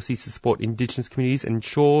bases, policies to support indigenous communities and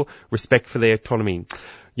ensure respect for their autonomy.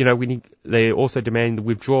 They're also demanding the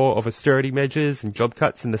withdrawal of austerity measures and job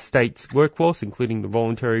cuts in the state's workforce, including the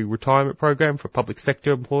voluntary retirement program for public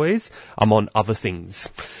sector employees, among other things.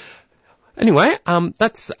 Anyway,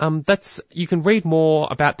 that's you can read more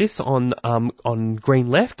about this on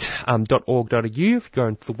greenleft.org.au if you go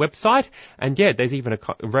into the website. And yeah, there's even a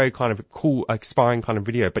very kind of cool expiring kind of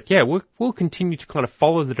video. But yeah, we'll continue to kind of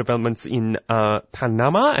follow the developments in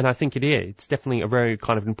Panama, and I think it's definitely a very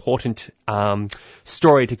kind of important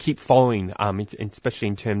story to keep following, especially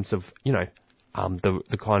in terms of the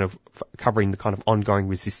kind of covering the kind of ongoing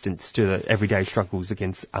resistance to the everyday struggles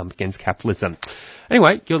against capitalism.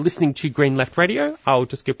 Anyway, you're listening to Green Left Radio. I'll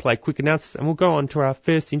just go play a quick announcement and we'll go on to our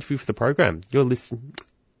first interview for the program. You're listening.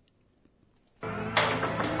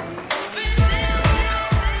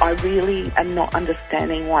 I really am not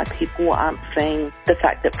understanding why people aren't seeing the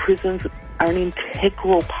fact that prisons are an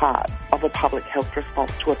integral part of a public health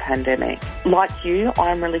response to a pandemic. Like you,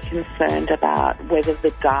 I'm really concerned about whether the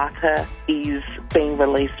data is being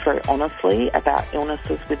released very honestly about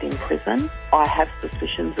illnesses within prison. I have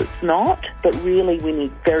suspicions it's not, but really we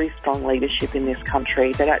need very strong leadership in this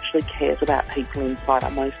country that actually cares about people inside our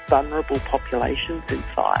most vulnerable populations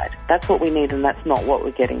inside. That's what we need, and that's not what we're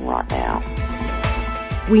getting right now.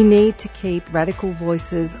 We need to keep radical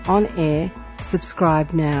voices on air.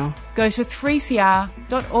 Subscribe now. Go to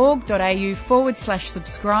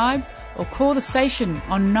 3cr.org.au/subscribe or call the station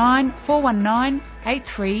on 9419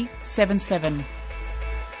 8377.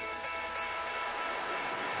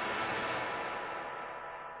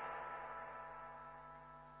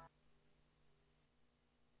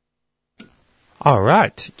 All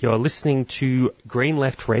right, you're listening to Green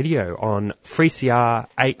Left Radio on 3CR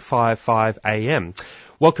 855 AM.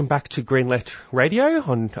 Welcome back to Green Left Radio,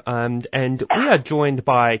 and we are joined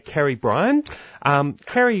by Kerry Bryan.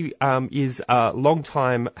 Kerry is a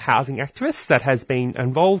long-time housing activist that has been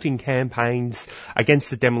involved in campaigns against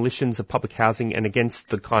the demolitions of public housing and against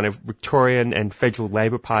the kind of Victorian and federal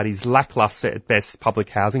Labor Party's lacklustre at best public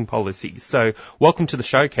housing policies. So welcome to the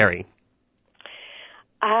show, Kerry.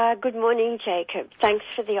 Good morning, Jacob. Thanks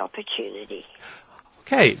for the opportunity.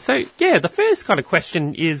 Okay, so yeah, the first kind of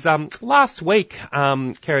question is, last week,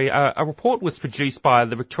 Kerry, a report was produced by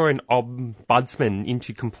the Victorian Ombudsman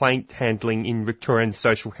into complaint handling in Victorian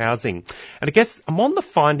social housing. And I guess among the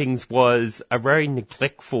findings was a very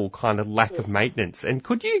neglectful kind of lack of maintenance. And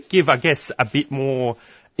could you give, I guess, a bit more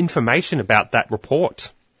information about that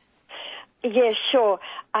report? Yeah, sure.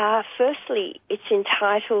 Firstly, it's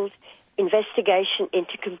entitled Investigation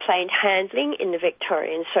into Complaint Handling in the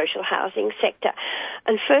Victorian Social Housing Sector.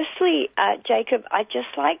 And firstly, Jacob, I'd just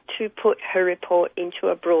like to put her report into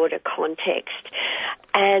a broader context.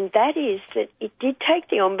 And that is that it did take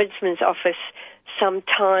the Ombudsman's Office some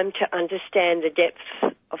time to understand the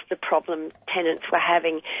depth of the problem tenants were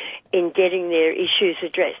having in getting their issues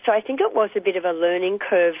addressed. So I think it was a bit of a learning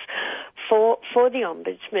curve for the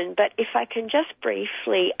Ombudsman. But if I can just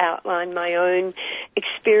briefly outline my own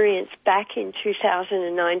experience back in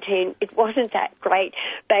 2019, it wasn't that great.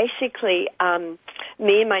 Basically,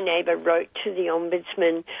 me and my neighbour wrote to the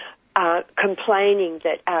Ombudsman complaining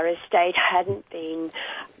that our estate hadn't been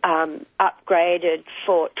upgraded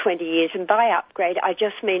for 20 years. And by upgrade, I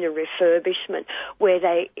just mean a refurbishment,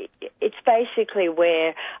 where it's basically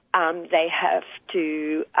where they have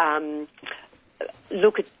to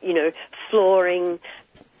look at, flooring,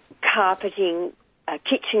 carpeting,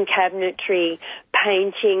 kitchen cabinetry,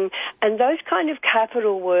 painting, and those kind of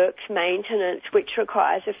capital works maintenance, which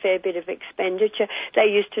requires a fair bit of expenditure. They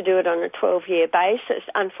used to do it on a 12-year basis.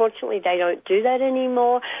 Unfortunately, they don't do that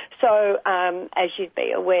anymore. So, as you'd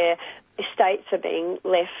be aware, estates are being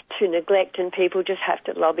left to neglect and people just have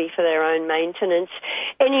to lobby for their own maintenance.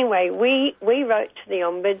 Anyway, we wrote to the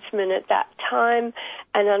Ombudsman at that time,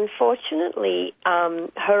 and unfortunately,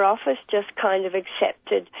 her office just kind of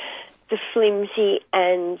accepted the flimsy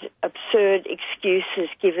and absurd excuses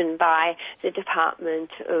given by the Department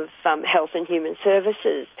of Health and Human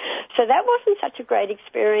Services. So that wasn't such a great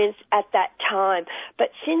experience at that time.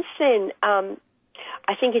 But since then,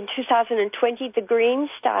 I think in 2020, the Greens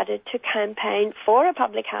started to campaign for a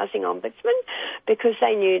public housing ombudsman because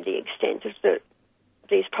they knew the extent of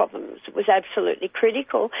these problems was absolutely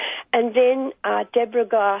critical. And then Deborah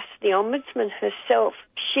Glass, the Ombudsman herself,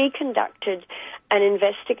 she conducted an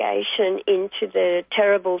investigation into the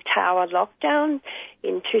terrible tower lockdown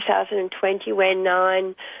in 2020 where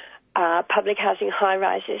 9 public housing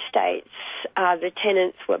high-rise estates, the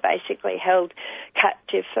tenants were basically held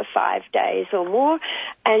captive for 5 days or more,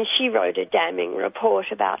 and she wrote a damning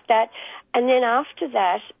report about that. And then after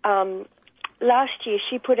that, last year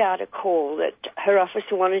she put out a call that her office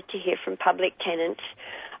wanted to hear from public tenants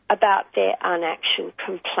about their unactioned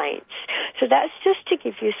complaints. So that's just to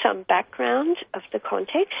give you some background of the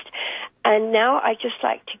context. And now I'd just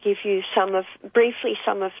like to give you briefly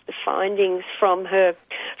some of the findings from the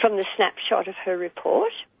snapshot of her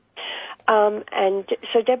report. And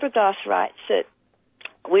so Deborah Glass writes that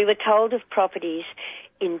we were told of properties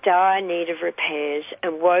in dire need of repairs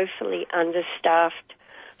and woefully understaffed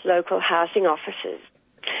local housing offices.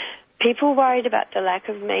 People worried about the lack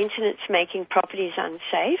of maintenance making properties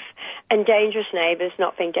unsafe and dangerous neighbours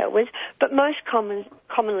not being dealt with, but most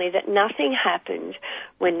commonly that nothing happened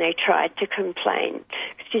when they tried to complain.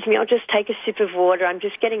 Excuse me, I'll just take a sip of water. I'm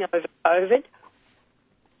just getting over COVID.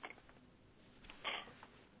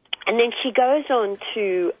 And then she goes on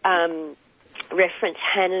to reference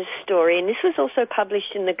Hannah's story, and this was also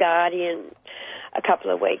published in The Guardian a couple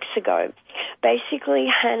of weeks ago. Basically,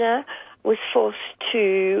 Hannah was forced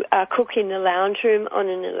to cook in the lounge room on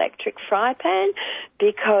an electric fry pan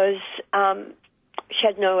because she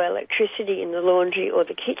had no electricity in the laundry or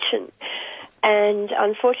the kitchen. And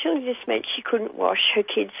unfortunately, this meant she couldn't wash her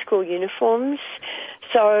kids' school uniforms.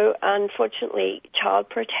 So unfortunately, child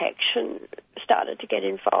protection started to get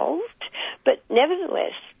involved. But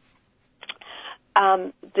nevertheless,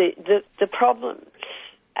 the problems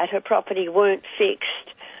at her property weren't fixed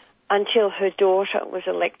until her daughter was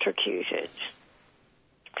electrocuted.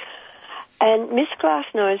 And Miss Glass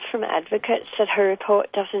knows from advocates that her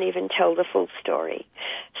report doesn't even tell the full story.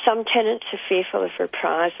 Some tenants are fearful of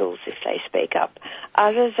reprisals if they speak up.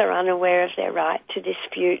 Others are unaware of their right to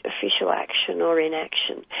dispute official action or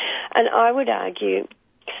inaction. And I would argue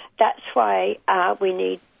that's why we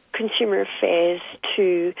need Consumer Affairs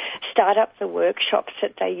to start up the workshops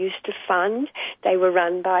that they used to fund. They were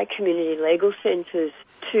run by community legal centres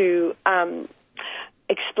to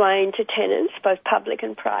explain to tenants, both public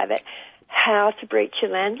and private, how to breach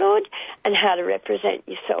your landlord and how to represent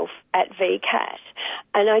yourself at VCAT.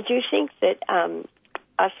 And I do think that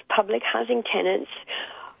us public housing tenants,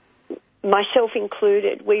 myself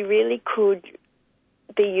included, we really could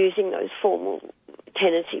be using those formal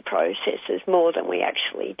tenancy processes more than we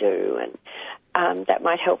actually do, and that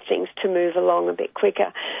might help things to move along a bit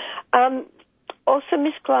quicker. Also,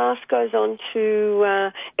 Ms Glass goes on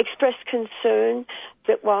to express concern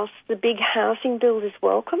that whilst the big housing builders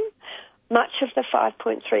welcome, much of the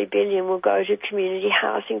 $5.3 billion will go to community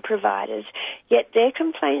housing providers, yet their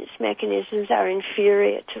complaints mechanisms are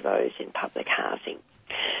inferior to those in public housing.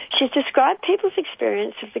 She's described people's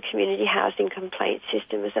experience of the community housing complaint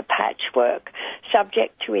system as a patchwork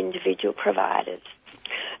subject to individual providers.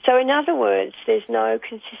 So in other words, there's no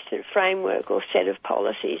consistent framework or set of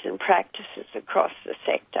policies and practices across the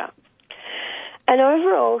sector. And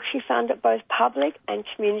overall, she found that both public and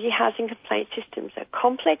community housing complaint systems are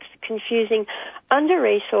complex, confusing,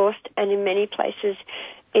 under-resourced, and in many places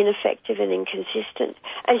ineffective and inconsistent.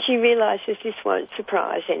 And she realises this won't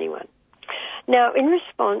surprise anyone. Now, in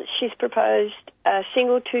response, she's proposed a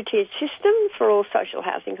single two-tiered system for all social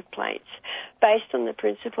housing complaints based on the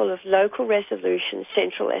principle of local resolution,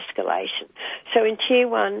 central escalation. So in Tier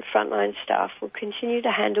 1, frontline staff will continue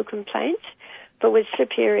to handle complaints, but with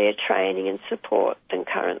superior training and support than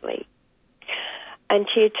currently. And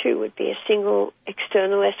Tier 2 would be a single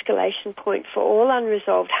external escalation point for all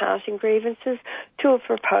unresolved housing grievances to a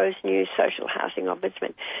proposed new social housing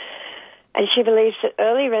ombudsman. And she believes that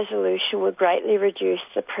early resolution will greatly reduce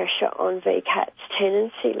the pressure on VCAT's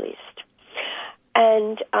tenancy list.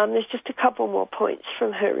 And there's just a couple more points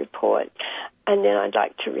from her report, and then I'd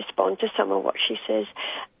like to respond to some of what she says.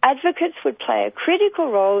 Advocates would play a critical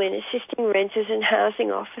role in assisting renters and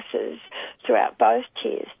housing officers throughout both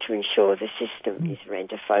tiers to ensure the system is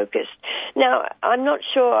renter-focused. Now, I'm not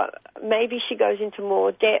sure, maybe she goes into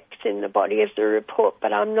more depth in the body of the report,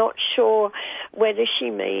 but I'm not sure whether she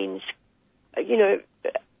means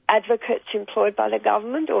advocates employed by the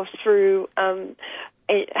government or through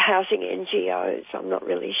housing NGOs. I'm not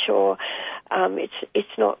really sure.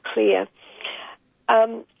 It's not clear.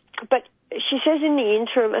 But she says in the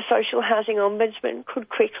interim, a social housing ombudsman could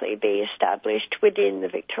quickly be established within the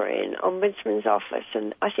Victorian Ombudsman's Office,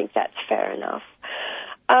 and I think that's fair enough.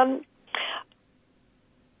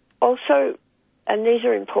 Also, and these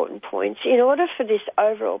are important points, in order for this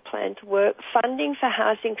overall plan to work, funding for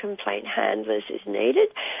housing complaint handlers is needed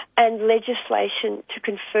and legislation to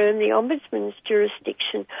confirm the Ombudsman's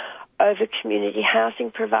jurisdiction over community housing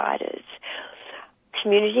providers.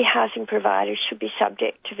 Community housing providers should be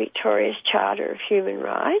subject to Victoria's Charter of Human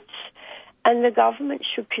Rights, and the government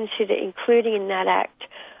should consider including in that Act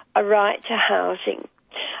a right to housing.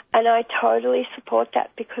 And I totally support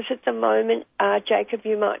that because at the moment, Jacob,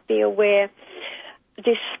 you might be aware,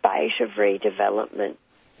 this spate of redevelopments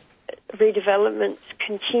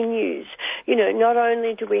continues. Not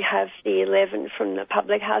only do we have the 11 from the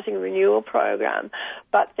Public Housing Renewal Program,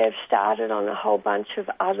 but they've started on a whole bunch of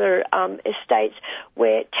other estates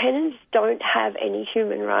where tenants don't have any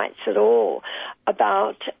human rights at all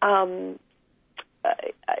about,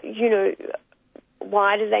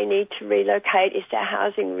 why do they need to relocate? Is their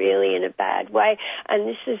housing really in a bad way? And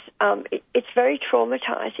this is, it's very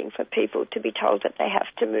traumatizing for people to be told that they have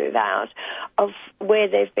to move out of where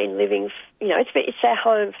they've been living. It's their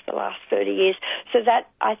home for the last 30 years. So that,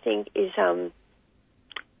 I think, is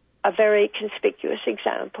a very conspicuous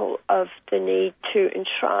example of the need to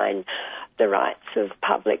enshrine the rights of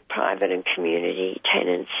public, private and community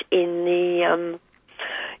tenants in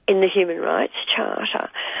the Human Rights Charter.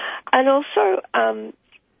 And also,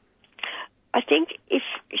 I think if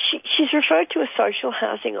she's referred to a social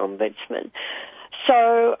housing ombudsman,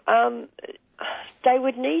 so they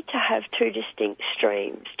would need to have two distinct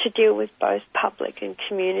streams to deal with both public and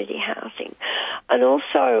community housing. And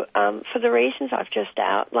also, for the reasons I've just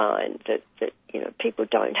outlined, that people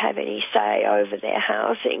don't have any say over their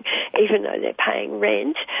housing, even though they're paying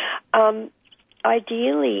rent,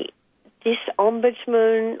 ideally, this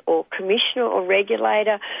ombudsman or commissioner or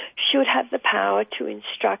regulator should have the power to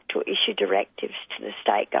instruct or issue directives to the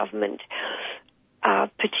state government,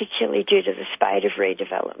 particularly due to the spate of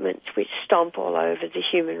redevelopments which stomp all over the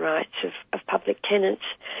human rights of public tenants.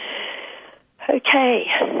 Okay.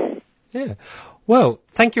 Yeah. Well,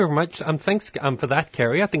 thank you very much. Thanks for that,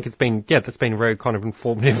 Kerry. I think that's been a very kind of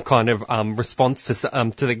informative kind of response to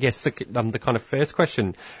the kind of first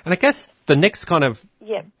question. And I guess the next kind of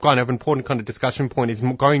important kind of discussion point is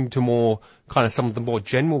going to more kind of some of the more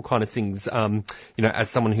general kind of things. As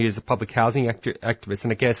someone who is a public housing activist,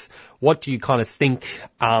 and I guess what do you kind of think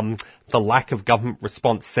the lack of government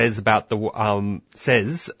response says about the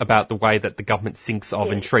way that the government thinks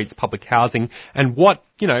of and treats public housing, and what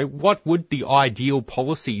would the ideal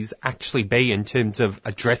policies actually be in terms of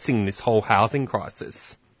addressing this whole housing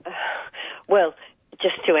crisis? Well,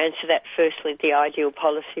 just to answer that, firstly, the ideal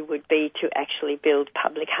policy would be to actually build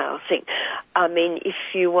public housing. I mean, if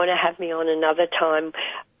you want to have me on another time,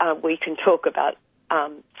 we can talk about,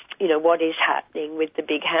 what is happening with the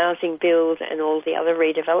big housing build and all the other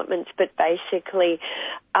redevelopments. But basically,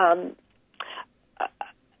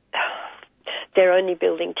 they're only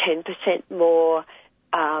building 10% more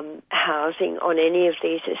housing on any of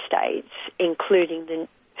these estates, including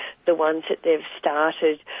the ones that they've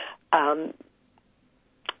started.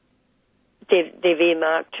 They've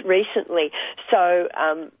earmarked recently. So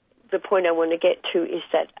the point I want to get to is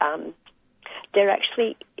that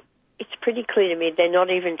it's pretty clear to me they're not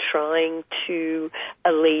even trying to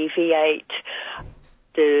alleviate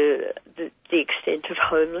the extent of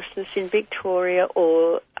homelessness in Victoria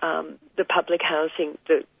or the public housing,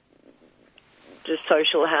 the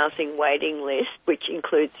social housing waiting list, which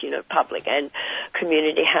includes, public and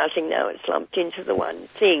community housing. Now it's lumped into the one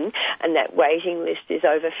thing, and that waiting list is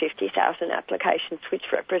over 50,000 applications,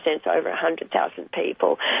 which represents over 100,000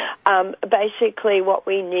 people. Basically, what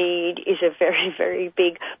we need is a very, very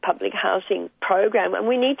big public housing program, and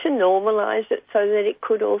we need to normalise it so that it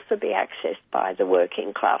could also be accessed by the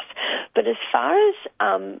working class. But as far as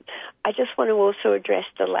I just want to also address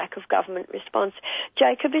the lack of government response.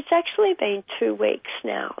 Jacob, it's actually been 2 weeks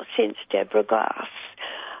now since Deborah Glass,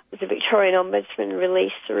 the Victorian Ombudsman,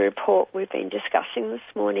 released the report we've been discussing this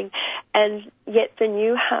morning, and yet the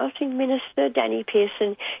new Housing Minister, Danny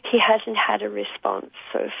Pearson, he hasn't had a response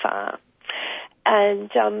so far.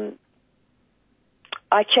 And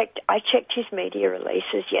I checked his media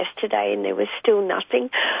releases yesterday, and there was still nothing.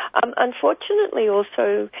 Unfortunately,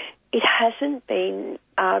 also, it hasn't been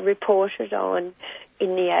reported on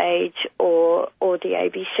in The Age or the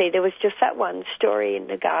ABC. There was just that one story in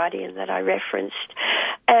The Guardian that I referenced.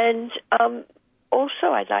 And also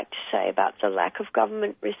I'd like to say about the lack of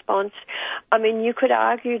government response, I mean, you could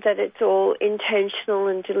argue that it's all intentional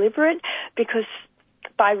and deliberate, because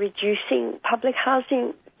by reducing public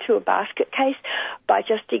housing to a basket case, by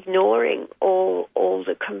just ignoring all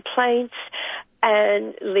the complaints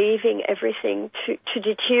and leaving everything to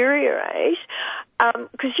deteriorate,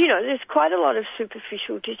 because, there's quite a lot of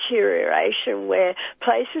superficial deterioration where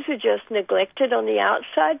places are just neglected on the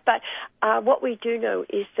outside, but what we do know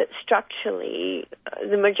is that structurally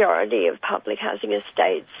the majority of public housing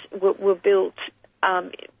estates were built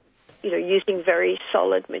using very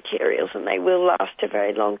solid materials, and they will last a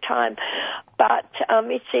very long time. But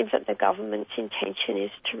it seems that the government's intention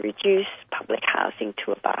is to reduce public housing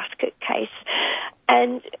to a basket case.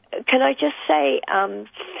 And can I just say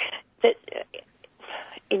that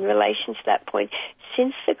in relation to that point,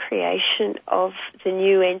 since the creation of the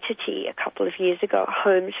new entity a couple of years ago,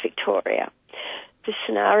 Homes Victoria, the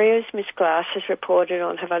scenarios Ms. Glass has reported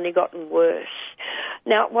on have only gotten worse.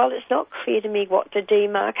 Now, while it's not clear to me what the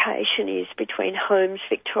demarcation is between Homes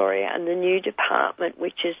Victoria and the new department,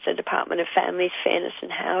 which is the Department of Families, Fairness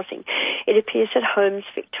and Housing, it appears that Homes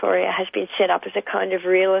Victoria has been set up as a kind of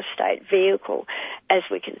real estate vehicle, as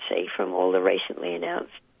we can see from all the recently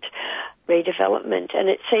announced redevelopment. And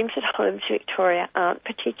it seems that Homes Victoria aren't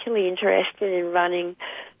particularly interested in running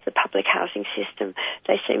the public housing system.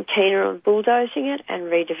 They seem keener on bulldozing it and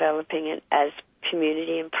redeveloping it as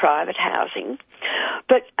community and private housing.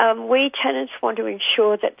 But we tenants want to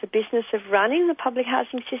ensure that the business of running the public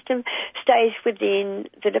housing system stays within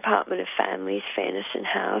the Department of Families, Fairness and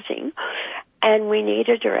Housing. And we need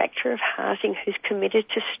a Director of Housing who's committed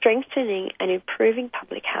to strengthening and improving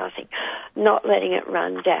public housing, not letting it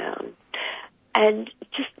run down. And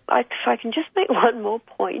just, if I can just make one more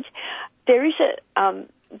point, there is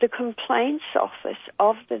the Complaints Office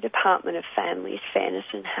of the Department of Families, Fairness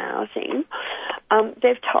and Housing.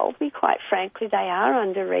 They've told me, quite frankly, they are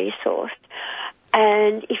under-resourced.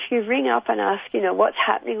 And if you ring up and ask, what's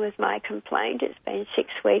happening with my complaint, it's been 6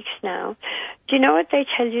 weeks now, do you know what they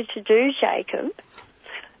tell you to do, Jacob?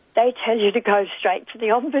 They tell you to go straight to the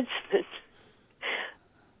Ombudsman.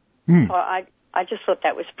 So I just thought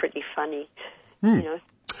that was pretty funny,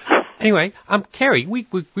 Anyway, Kerry, we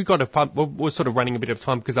got we're sort of running a bit of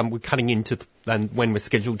time because we're cutting into when we're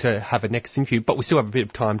scheduled to have a next interview, but we still have a bit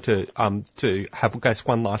of time to have, I guess,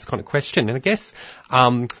 one last kind of question. And I guess,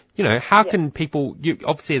 how can people, you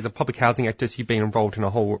obviously as a public housing activist, you've been involved in a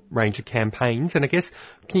whole range of campaigns, and I guess,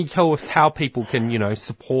 can you tell us how people can,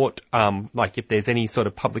 support, like if there's any sort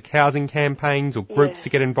of public housing campaigns or groups to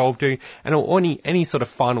get involved in, and or any sort of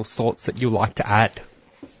final thoughts that you'd like to add?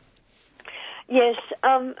 Yes.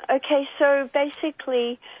 Okay. So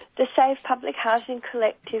basically, the Save Public Housing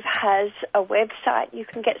Collective has a website. You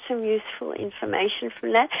can get some useful information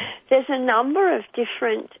from that. There's a number of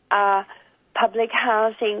different public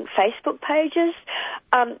housing Facebook pages.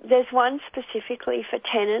 There's one specifically for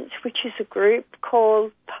tenants, which is a group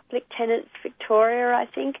called Public Tenants Victoria, I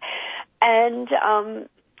think. And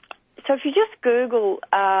so if you just Google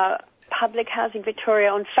Public Housing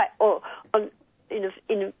Victoria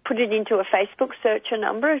put it into a Facebook search, a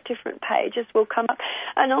number of different pages will come up.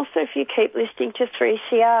 And also, if you keep listening to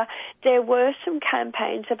 3CR, there were some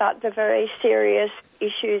campaigns about the very serious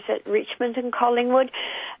issues at Richmond and Collingwood,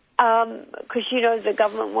 because, the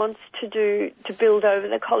government wants to build over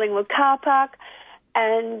the Collingwood car park,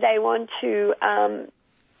 and they want to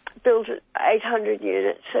build 800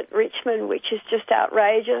 units at Richmond, which is just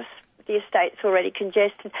outrageous. The estate's already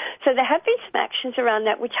congested. So there have been some actions around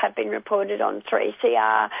that which have been reported on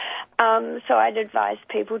 3CR. So I'd advise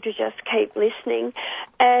people to just keep listening.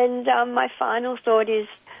 And my final thought is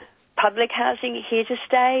public housing here to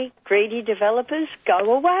stay. Greedy developers,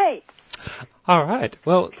 go away. All right.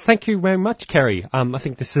 Well, thank you very much, Kerry. I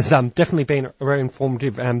think this has definitely been a very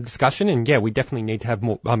informative discussion, and we definitely need to have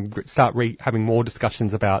more having more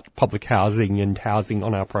discussions about public housing and housing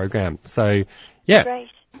on our program. So, Great.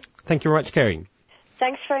 Thank you very much, Kerry.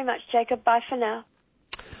 Thanks very much, Jacob. Bye for now.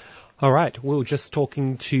 All right. We were just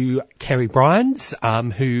talking to Kerry Bryans,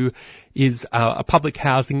 who is a public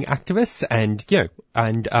housing activist, and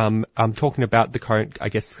I'm talking about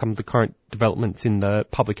some of the current developments in the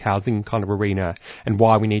public housing kind of arena and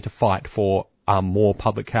why we need to fight for more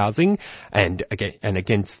public housing and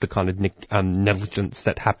against the kind of negligence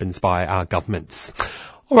that happens by our governments.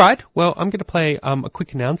 All right. Well, I'm going to play a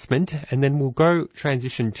quick announcement, and then we'll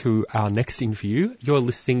transition to our next interview. You're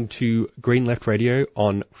listening to Green Left Radio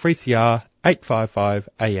on 3CR 855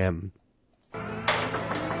 AM.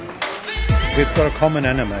 We've got a common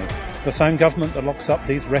enemy. The same government that locks up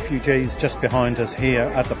these refugees just behind us here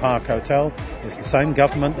at the Park Hotel is the same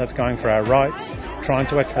government that's going for our rights, trying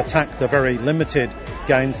to attack the very limited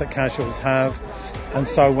gains that casuals have. And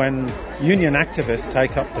so when union activists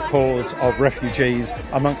take up the cause of refugees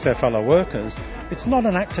amongst their fellow workers, it's not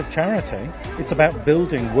an act of charity. It's about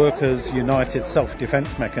building workers' united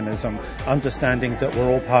self-defence mechanism, understanding that we're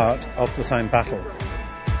all part of the same battle.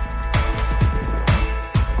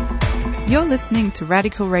 You're listening to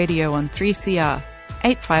Radical Radio on 3CR,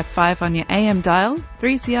 855 on your AM dial,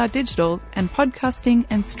 3CR digital, and podcasting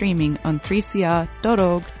and streaming on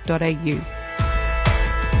 3cr.org.au.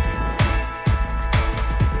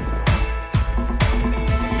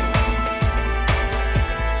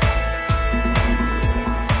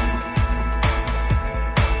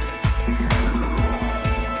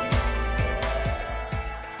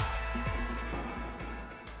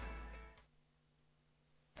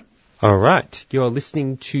 All right, you're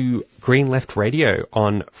listening to Green Left Radio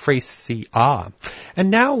on 3CR. And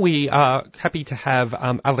now we are happy to have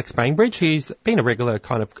Alex Bainbridge, who's been a regular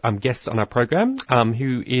kind of guest on our program,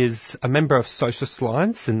 who is a member of Socialist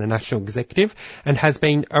Alliance in the National Executive and has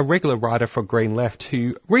been a regular writer for Green Left,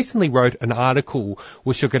 who recently wrote an article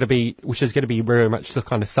which is going to be very much the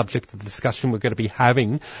kind of subject of the discussion we're going to be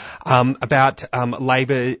having about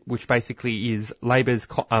Labor, which basically is Labor's,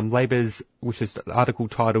 which is the article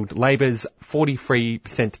titled Labor's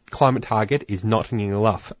 43% climate target is not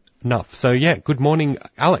enough. So good morning,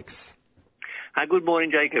 Alex. Good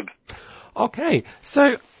morning, Jacob. Okay,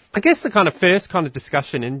 so I guess the kind of first kind of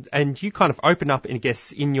discussion, and you kind of open up, I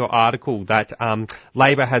guess, in your article that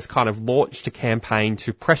Labor has kind of launched a campaign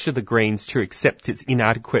to pressure the Greens to accept its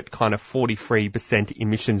inadequate kind of 43%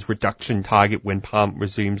 emissions reduction target when Parliament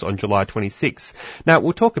resumes on July 26. Now,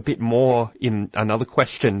 we'll talk a bit more in another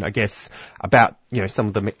question, I guess, about some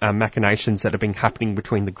of the machinations that have been happening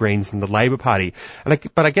between the Greens and the Labor Party.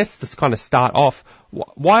 But I guess to kind of start off,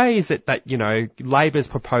 why is it that, Labor's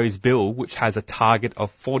proposed bill, which has a target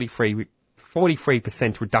of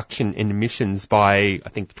 43% reduction in emissions by, I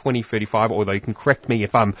think, 2035, although you can correct me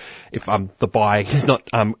if the by is not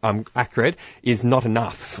accurate, is not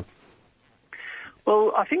enough?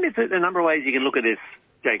 Well, I think there's a number of ways you can look at this,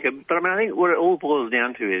 Jacob. But I think what it all boils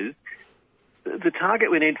down to is the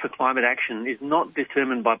target we need for climate action is not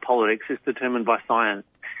determined by politics, it's determined by science.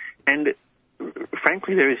 And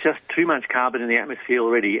frankly, there is just too much carbon in the atmosphere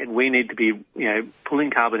already, and we need to be,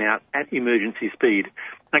 pulling carbon out at emergency speed.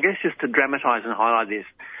 I guess just to dramatise and highlight this,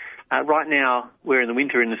 right now we're in the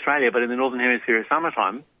winter in Australia, but in the Northern Hemisphere it's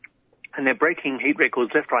summertime, and they're breaking heat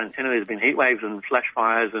records left, right and centre. There's been heat waves and flash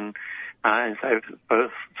fires and so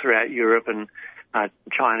both throughout Europe and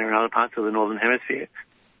China and other parts of the Northern Hemisphere.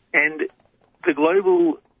 And the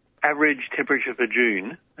global average temperature for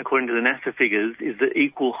June, according to the NASA figures, is the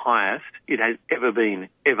equal highest it has ever been,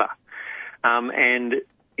 ever. And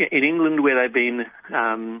in England, where they've been,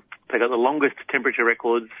 they got the longest temperature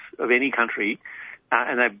records of any country,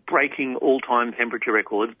 and they're breaking all-time temperature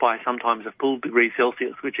records by sometimes a full degree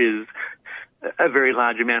Celsius, which is a very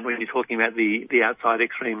large amount when you're talking about the outside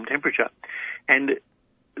extreme temperature. And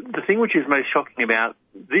the thing which is most shocking about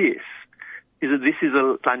this is that this is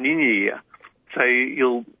a La Nina year. So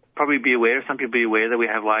you'll probably be aware, some people be aware, that we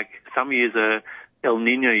have some years are El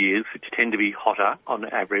Nino years, which tend to be hotter on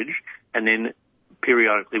average, and then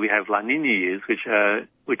periodically we have La Nina years, which are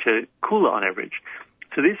cooler on average.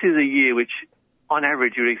 So this is a year which, on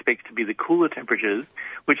average, you would expect to be the cooler temperatures,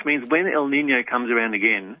 which means when El Nino comes around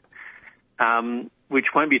again,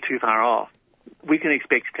 which won't be too far off, we can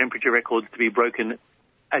expect temperature records to be broken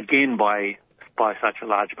again by such a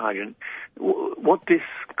large margin. What this,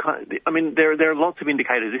 there are lots of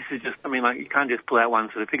indicators. This is just, you can't just pull out one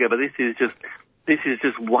sort of figure, but this is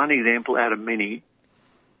just one example out of many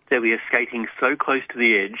that we are skating so close to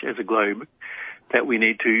the edge as a globe that we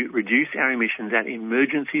need to reduce our emissions at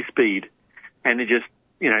emergency speed. And it just,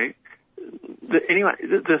 the thing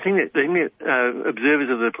that observers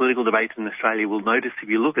of the political debate in Australia will notice if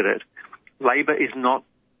you look at it, Labor is not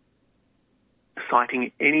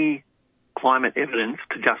citing any climate evidence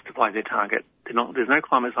to justify their target. There's no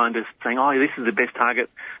climate scientists saying, this is the best target.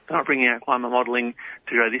 They're not bringing out climate modelling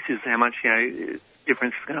to show this is how much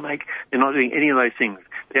difference it's going to make. They're not doing any of those things.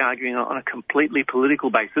 They're arguing on a completely political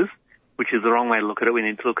basis, which is the wrong way to look at it. We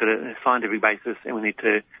need to look at it on a scientific basis, and we need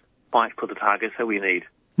to fight for the targets that we need.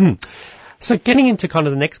 So getting into kind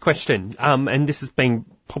of the next question, and this has been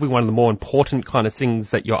probably one of the more important kind of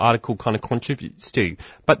things that your article kind of contributes to,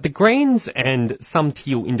 but the Greens and some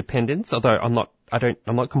Teal independents, although I'm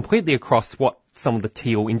not completely across what some of the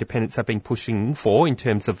Teal independents have been pushing for in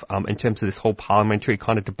terms of this whole parliamentary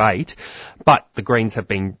kind of debate, but the Greens have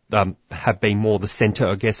been more the centre,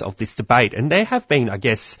 I guess, of this debate, and they have been, I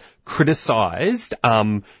guess, criticised,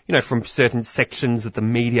 from certain sections of the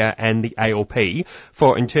media and the ALP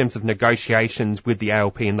for, in terms of negotiations with the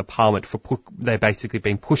ALP and the Parliament, they've basically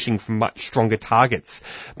been pushing for much stronger targets.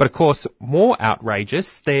 But of course, more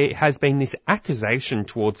outrageous, there has been this accusation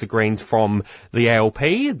towards the Greens from the ALP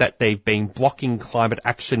that they've been blocking climate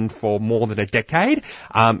action for more than a decade,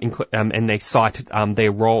 and they cite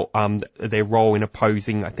their role in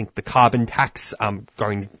opposing, I think, the carbon tax,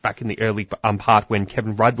 going back in the early part when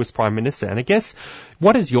Kevin Rudd was Prime Minister. And I guess,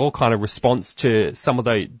 what is your kind of response to some of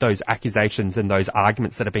those accusations and those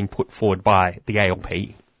arguments that have been put forward by the ALP?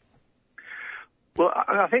 Well,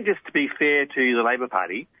 I think just to be fair to the Labor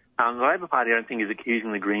Party, the Labor Party I don't think is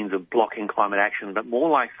accusing the Greens of blocking climate action, but more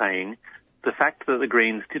like saying the fact that the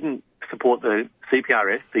Greens didn't support the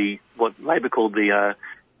CPRS, what Labor called the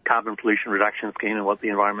Carbon Pollution Reduction Scheme, and what the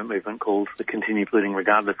Environment Movement calls the Continue Polluting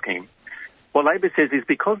Regardless Scheme. What Labor says is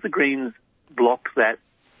because the Greens blocked that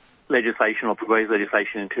legislation or proposed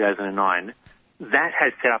legislation in 2009, that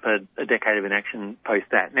has set up a decade of inaction post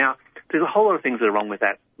that. Now, there's a whole lot of things that are wrong with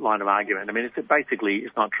that line of argument.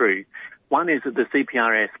 It's not true. One is that the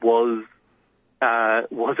CPRS was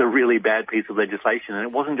a really bad piece of legislation, and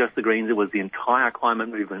it wasn't just the Greens, it was the entire climate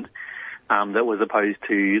movement that was opposed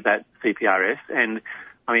to that CPRS. And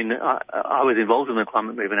I was involved in the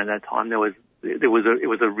climate movement at that time. It was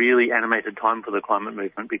a really animated time for the climate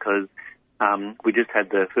movement because we just had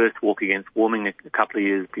the first walk against warming a couple of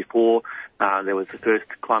years before. There was the first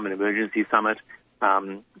climate emergency summit.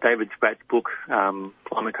 David Spratt's book,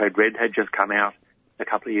 Climate Code Red, had just come out a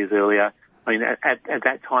couple of years earlier. At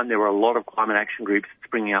that time, there were a lot of climate action groups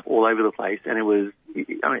springing up all over the place, and it was,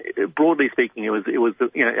 broadly speaking, it was,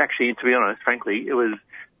 actually, to be honest, frankly, it was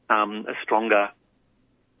a stronger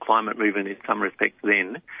climate movement in some respects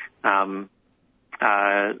then than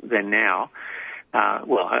now.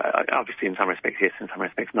 Obviously in some respects yes, in some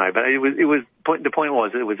respects no. But the point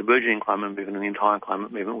was that it was a burgeoning climate movement, and the entire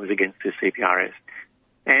climate movement was against the CPRS.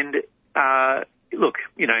 And look,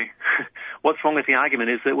 what's wrong with the argument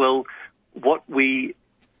is that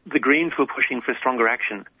the Greens were pushing for stronger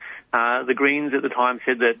action. The Greens at the time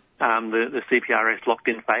said that the CPRS locked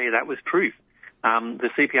in Faye. That was truth. the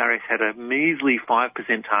CPRS had a measly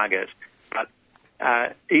 5% target, but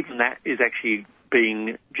even that is actually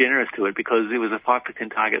being generous to it because it was a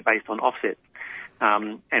 5% target based on offsets.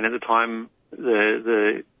 And at the time,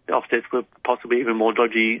 the offsets were possibly even more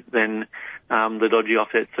dodgy than the dodgy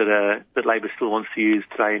offsets that Labor still wants to use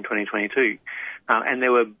today in 2022. And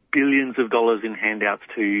there were billions of dollars in handouts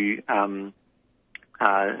to the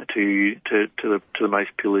most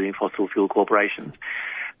polluting fossil fuel corporations.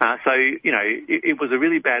 So, you know, it was a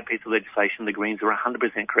really bad piece of legislation. The Greens were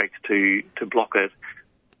 100% correct to block it.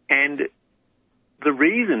 And the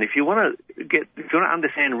reason, if you want to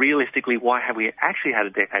understand realistically why have we actually had a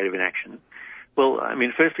decade of inaction, well, I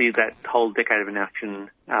mean, firstly, that whole decade of inaction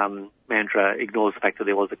mantra ignores the fact that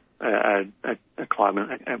there was a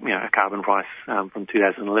carbon price from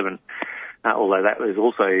 2011, although that was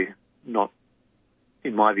also not,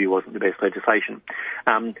 in my view, wasn't the best legislation.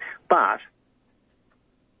 But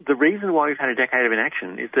the reason why we've had a decade of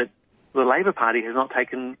inaction is that the Labor Party has not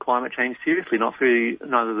taken climate change seriously, not through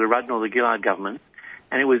neither the Rudd nor the Gillard government.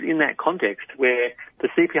 And it was in that context where the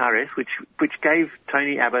CPRS, which gave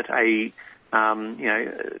Tony Abbott a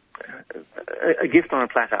gift on a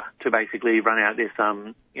platter to basically run out this,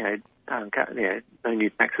 no new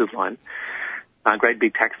taxes line, great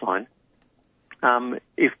big tax line.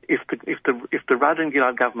 If the Rudd and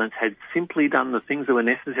Gillard governments had simply done the things that were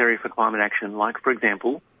necessary for climate action, like, for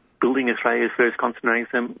example, building Australia's first concentrating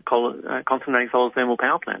solar thermal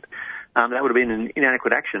power plant, that would have been an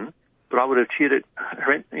inadequate action, but I would have cheered it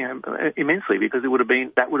immensely because that would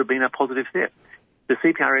have been a positive step. The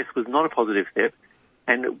CPRS was not a positive step,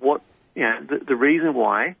 and the reason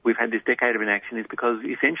why we've had this decade of inaction is because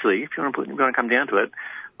essentially, if you want to come down to it,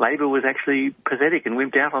 Labor was actually pathetic and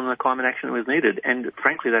wimped out on the climate action that was needed, and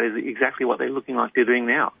frankly, that is exactly what they're looking like they're doing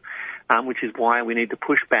now, which is why we need to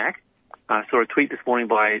push back. I saw a tweet this morning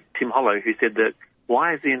by Tim Hollow who said that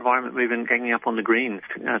why is the environment movement ganging up on the Greens,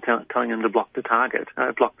 telling them to block the target,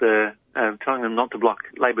 telling them not to block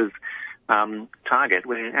Labor's target,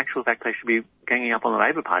 when in actual fact they should be ganging up on the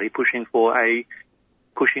Labor Party, pushing for a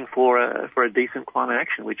decent climate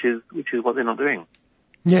action, which is what they're not doing.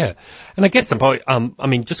 Yeah, and I guess the point,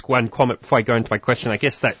 just one comment before I go into my question. I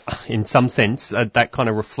guess that in some sense that kind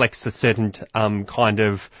of reflects a certain kind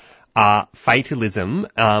of fatalism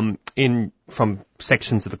from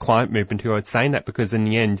sections of the climate movement who are saying that, because in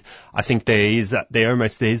the end, I think there's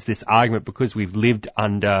this argument because we've lived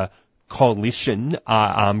under coalition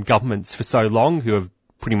governments for so long who have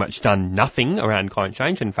pretty much done nothing around climate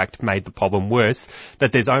change, in fact made the problem worse,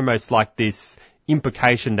 that there's almost like this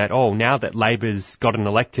implication that, now that Labor's gotten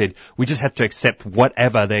elected, we just have to accept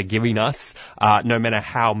whatever they're giving us, no matter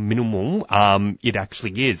how minimal it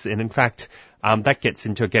actually is. And in fact, that gets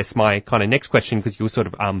into, I guess, my kind of next question, because you were sort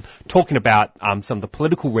of talking about some of the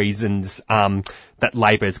political reasons that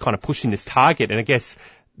Labor is kind of pushing this target. And I guess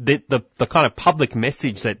the kind of public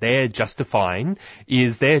message that they're justifying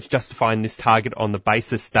this target on the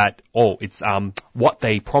basis that, it's what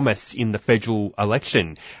they promised in the federal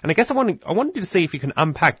election. And I guess I wanted to see if you can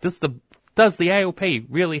unpack, does the ALP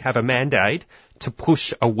really have a mandate to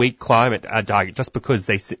push a weak climate target just because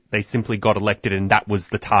they simply got elected and that was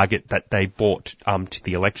the target that they brought to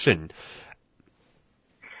the election?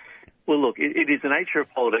 Well, look, it is the nature of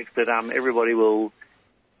politics that everybody will.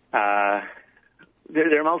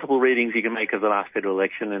 There are multiple readings you can make of the last federal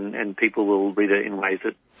election, and people will read it in ways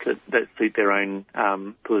that suit their own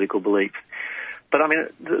political beliefs. But I mean,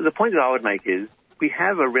 the point that I would make is we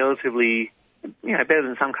have a relatively, better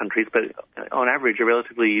than some countries, but on average, a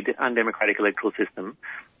relatively undemocratic electoral system.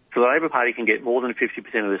 So the Labor Party can get more than 50%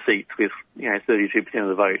 of the seats with, 32% of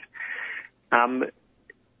the vote.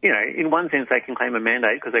 In one sense, they can claim a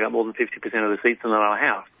mandate because they got more than 50% of the seats in the lower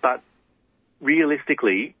house. But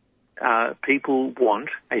realistically, people want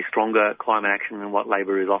a stronger climate action than what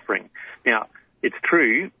Labor is offering. Now, it's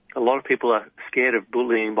true, a lot of people are scared of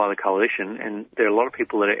bullying by the coalition, and there are a lot of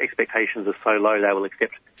people that their expectations are so low they will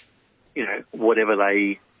accept, whatever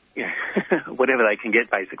they can get,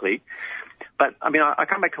 basically. But, I mean, I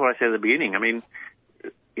come back to what I said at the beginning. I mean,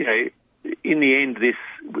 in the end,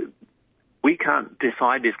 we can't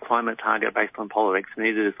decide this climate target based on politics. We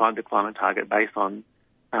need to decide the climate target based on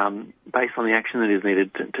the action that is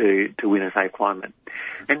needed to win a safe climate.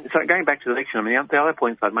 And so going back to the election, I mean, the other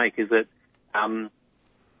points I'd make is that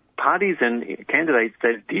parties and candidates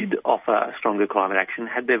that did offer a stronger climate action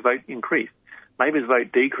had their vote increased. Labor's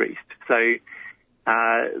vote decreased. So they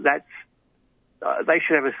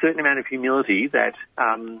should have a certain amount of humility that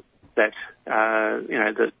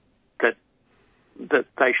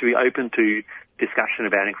they should be open to discussion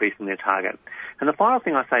about increasing their target. And the final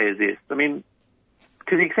thing I say is this. I mean,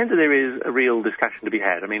 to the extent that there is a real discussion to be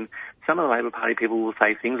had, I mean, some of the Labor Party people will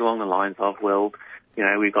say things along the lines of, well, you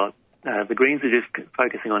know, we've got the Greens are just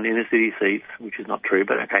focusing on inner city seats, which is not true,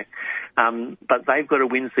 but okay. But they've got to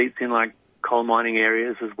win seats in like coal mining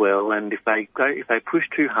areas as well, and if they push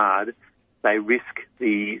too hard, they risk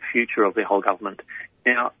the future of their whole government.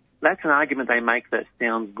 Now, that's an argument they make that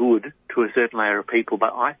sounds good to a certain layer of people,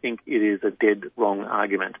 but I think it is a dead wrong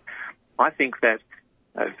argument. I think that,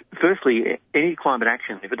 firstly, any climate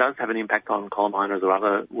action, if it does have an impact on coal miners or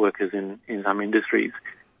other workers in some industries,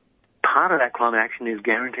 part of that climate action is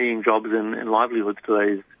guaranteeing jobs and livelihoods to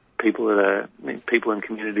those people people in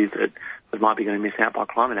communities that might be going to miss out by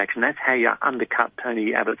climate action. That's how you undercut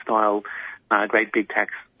Tony Abbott-style great big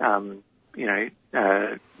tax,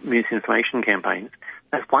 misinformation campaigns.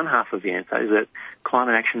 That's one half of the answer, is that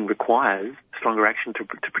climate action requires stronger action to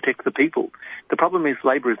protect the people. The problem is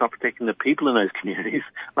Labor is not protecting the people in those communities.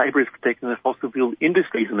 Labor is protecting the fossil fuel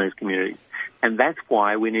industries in those communities. And that's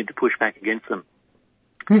why we need to push back against them.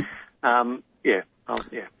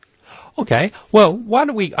 Okay. Well, why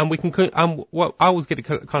don't we well, I was going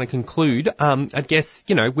to kind of conclude, I guess,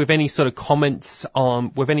 you know, with any sort of comments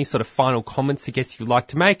with any sort of final comments, I guess you'd like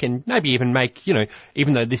to make, and maybe even make, you know,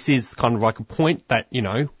 even though this is kind of like a point that, you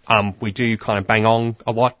know, we do kind of bang on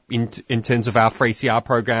a lot in terms of our 3CR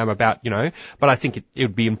program about, you know, but I think it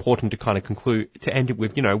would be important to kind of conclude, to end it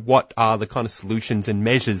with, you know, what are the kind of solutions and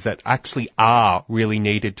measures that actually are really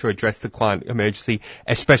needed to address the climate emergency,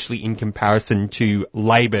 especially in comparison to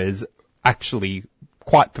Labor's actually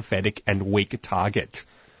quite pathetic and weak target.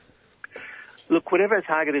 Look, whatever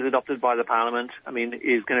target is adopted by the Parliament, I mean,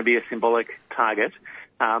 is going to be a symbolic target.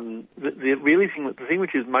 The thing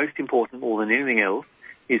which is most important more than anything else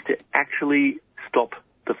is to actually stop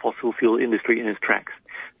the fossil fuel industry in its tracks.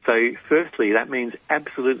 So, firstly, that means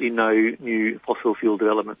absolutely no new fossil fuel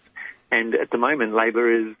developments. And at the moment,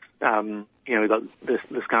 Labor is, we've got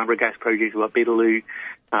the Scarborough Gas Project, we've got Beetaloo,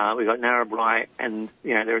 we've got Narrabri, and,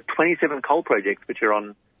 you know, there are 27 coal projects which are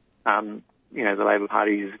on, the Labor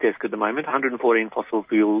Party's desk at the moment, 114 fossil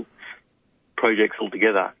fuel projects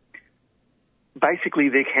altogether. Basically,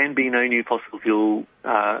 there can be no new fossil fuel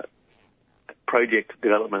project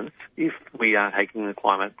developments if we are taking the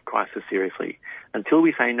climate crisis seriously. Until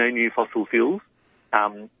we say no new fossil fuels,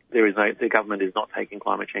 the government is not taking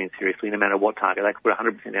climate change seriously, no matter what target. They could put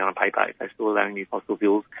 100% down on paper. If they're still allowing new fossil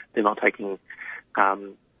fuels, they're not taking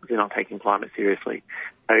climate seriously.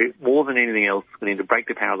 So more than anything else, we need to break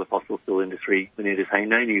the power of the fossil fuel industry. We need to say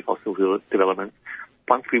no new fossil fuel developments.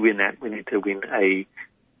 Once we win that, we need to win a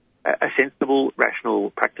sensible,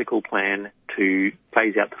 rational, practical plan to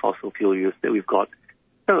phase out the fossil fuel use that we've got,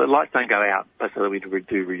 so that the lights don't go out, but so that we do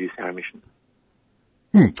reduce our emissions.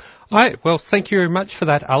 All right. Well, thank you very much for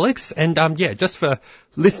that, Alex. And, just for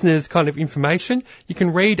listeners' kind of information, you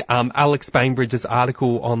can read Alex Bainbridge's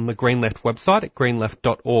article on the Green Left website at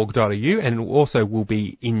greenleft.org.au, and it also will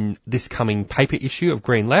be in this coming paper issue of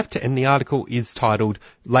Green Left, and the article is titled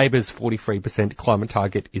Labor's 43% climate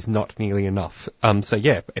target is not nearly enough.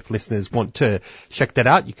 If listeners want to check that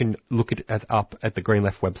out, you can look it up at the Green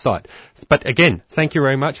Left website. But again, thank you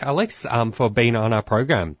very much, Alex, for being on our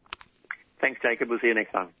program. Thanks, Jacob. We'll see you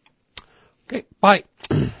next time. Okay, bye.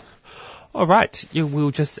 All right, we'll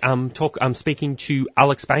just talk. I'm speaking to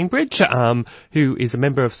Alex Bainbridge, who is a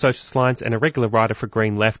member of Socialist Alliance and a regular writer for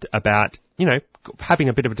Green Left, about, you know, having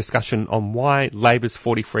a bit of a discussion on why Labor's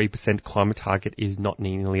 43% climate target is not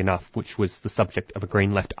nearly enough, which was the subject of a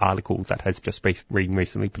Green Left article that has just been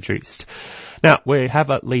recently produced. Now, we have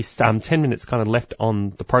at least 10 minutes kind of left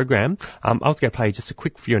on the program. I was going to play just a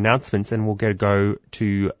quick few announcements, and we'll go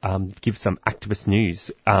to give some activist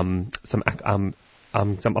news, some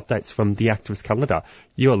updates from the activist calendar.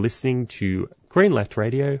 You are listening to Green Left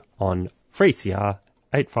Radio on 3CR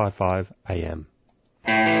 855 AM.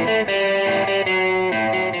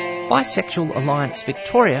 Bisexual Alliance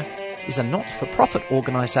Victoria is a not-for-profit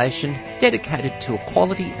organisation dedicated to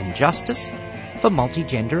equality and justice for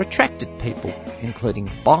multigender attracted people, including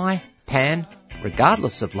bi, pan,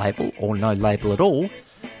 regardless of label or no label at all,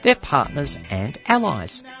 their partners and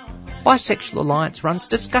allies. Bisexual Alliance runs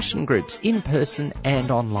discussion groups in person and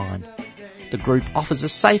online. The group offers a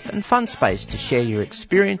safe and fun space to share your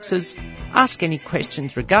experiences, ask any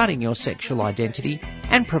questions regarding your sexual identity,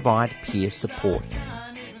 and provide peer support.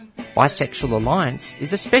 Bisexual Alliance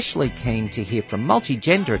is especially keen to hear from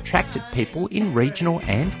multigender attracted people in regional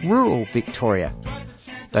and rural Victoria.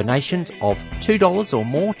 Donations of $2 or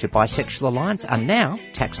more to Bisexual Alliance are now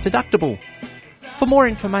tax deductible. For more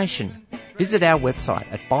information, visit our website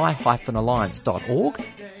at bi-alliance.org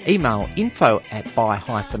Email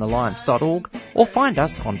info@bi-alliance.org or find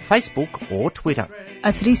us on Facebook or Twitter.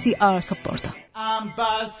 A 3CR supporter. I'm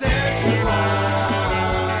bisexual.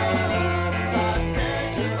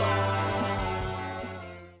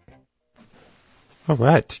 All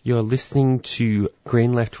right, you're listening to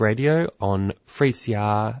Green Left Radio on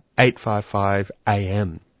 3CR 855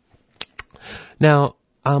 AM. Now,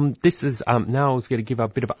 this is, now I was going to give a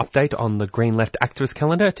bit of an update on the Green Left activist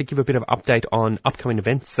calendar, to give a bit of an update on upcoming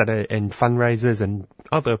events that are, and fundraisers and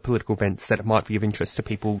other political events that might be of interest to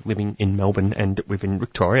people living in Melbourne and within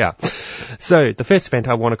Victoria. So the first event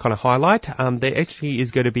I want to kind of highlight, there actually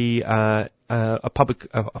is going to be, a public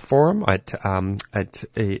forum at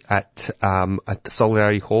the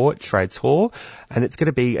Solidarity Hall at Shrades Hall, and it's going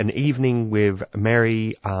to be an evening with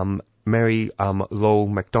Mary Lowell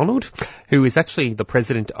MacDonald, who is actually the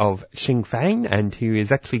president of Sinn Féin and who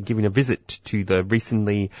is actually giving a visit to the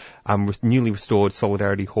recently newly restored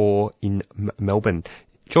Solidarity Hall in Melbourne.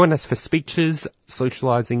 Join us for speeches,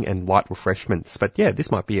 socialising and light refreshments. But yeah,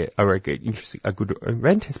 this might be a good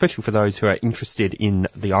event, especially for those who are interested in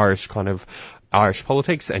the Irish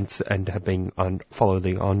politics and have been follow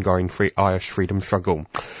the ongoing Irish freedom struggle.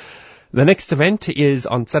 The next event is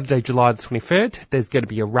on Saturday, July the 23rd. There's going to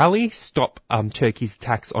be a rally, Stop Turkey's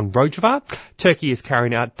Attacks on Rojava. Turkey is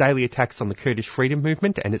carrying out daily attacks on the Kurdish freedom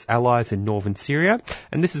movement and its allies in northern Syria.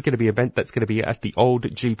 And this is going to be an event that's going to be at the old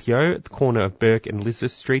GPO at the corner of Burke and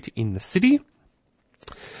Elizabeth Street in the city.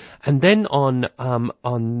 And then on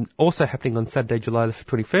also happening on Saturday, July the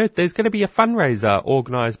 23rd, there's going to be a fundraiser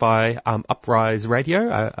organised by Uprise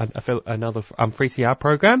Radio, another 3CR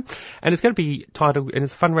program, and it's going to be titled, and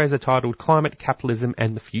it's a fundraiser titled Climate, Capitalism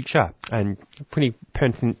and the Future, and pretty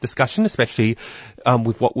pertinent discussion, especially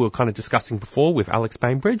with what we were kind of discussing before with Alex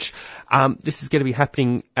Bainbridge. This is going to be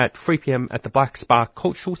happening at 3 p.m. at the Black Spark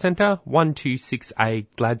Cultural Centre, 126A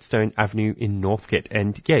Gladstone Avenue in Northcote.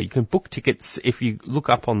 And yeah, you can book tickets if you look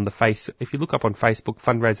up on Facebook,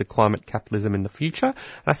 fundraiser Climate, Capitalism in the Future. And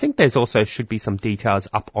I think there's also should be some details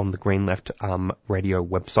up on the Green Left radio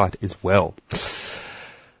website as well.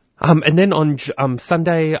 And then on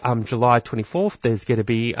Sunday, July 24th, there's going to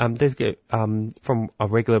be from a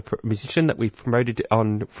regular musician that we've promoted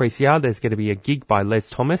on 3CR, there's going to be a gig by Les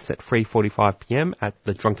Thomas at 3:45 p.m. at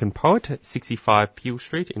the Drunken Poet, 65 Peel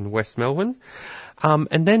Street in West Melbourne.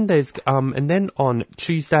 And then on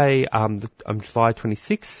Tuesday, July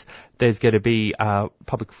 26th, there's going to be a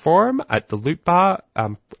public forum at the Loop Bar.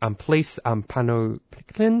 Police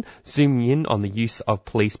Panopticon zooming in on the use of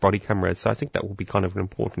police body cameras. So I think that will be kind of an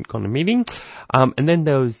important kind of meeting. And then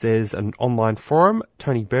there's an online forum,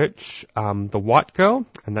 Tony Birch, the White Girl,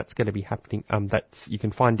 and that's going to be happening. You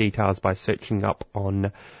can find details by searching up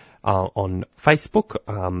on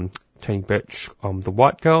Facebook. Tony Birch, the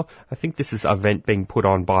White Girl. I think this is an event being put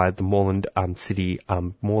on by the Moreland City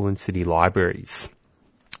Libraries.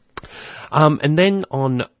 And then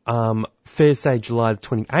on Thursday, July the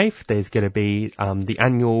 28th, there's going to be the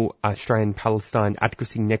annual Australian-Palestine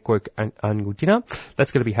Advocacy Network annual dinner.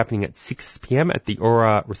 That's going to be happening at 6 p.m. at the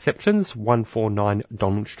Aura Receptions, 149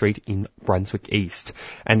 Donald Street in Brunswick East.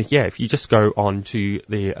 And yeah, if you just go on to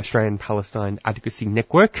the Australian-Palestine Advocacy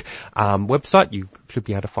Network website, you should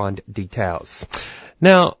be able to find details.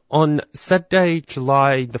 Now, on Saturday,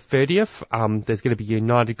 July the 30th, there's going to be a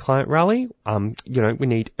United Client Rally. We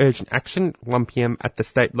need urgent action, 1 p.m. at the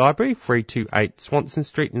State Library, 328 Swanson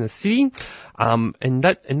Street in the city. And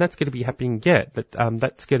that's going to be happening,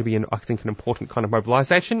 that's going to be I think an important kind of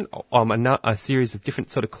mobilisation. A series of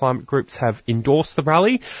different sort of climate groups have endorsed the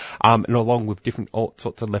rally, and along with different all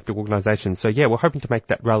sorts of left organisations. So yeah, we're hoping to make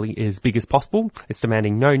that rally as big as possible. It's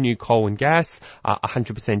demanding no new coal and gas,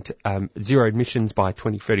 100% zero emissions by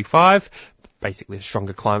 2035, basically a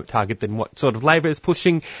stronger climate target than what sort of Labor is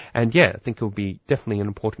pushing. And yeah, I think it will be definitely an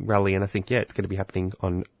important rally, and I think, it's going to be happening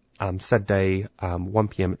on Saturday, 1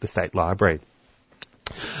 p.m. at the State Library.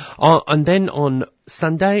 And then on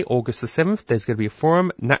Sunday, August the 7th, there's going to be a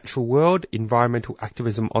forum, Natural World, Environmental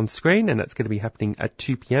Activism on Screen, and that's going to be happening at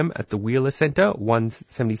 2 p.m. at the Wheeler Centre,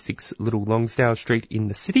 176 Little Longsdale Street in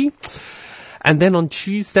the city. And then on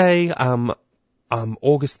Tuesday,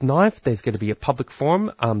 August 9th, there's going to be a public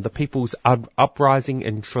forum, the People's Uprising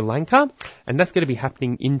in Sri Lanka, and that's going to be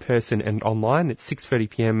happening in person and online at 6:30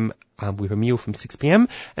 p.m. With a meal from 6 p.m.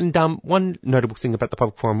 And one notable thing about the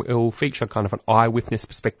public forum, it will feature kind of an eyewitness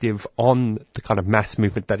perspective on the kind of mass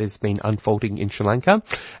movement that has been unfolding in Sri Lanka,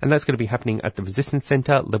 and that's going to be happening at the Resistance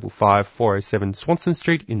Centre, level 5, 407 Swanson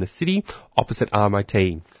Street in the city, opposite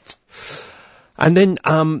RMIT. And then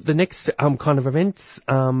the next kind of events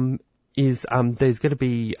is there's going to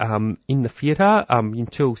be in the theatre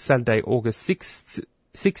until Saturday, August 6th.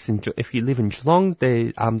 6 if you live in Geelong,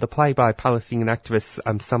 the play by Palestinian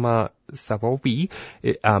activist Summer Sabobi,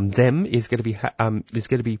 them is going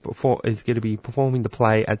to be performing the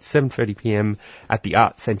play at 7:30 p.m. at the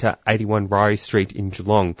Arts Centre, 81 Ryrie Street in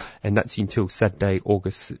Geelong, and that's until Saturday,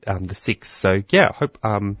 August the 6th. So yeah, hope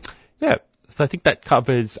So I think that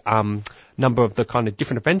covers number of the kind of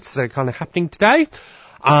different events that are kind of happening today,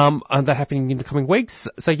 and that are happening in the coming weeks.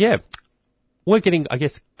 So yeah. We're getting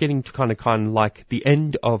to kind of like the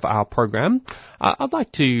end of our program. I'd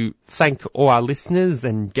like to thank all our listeners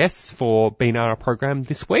and guests for being on our program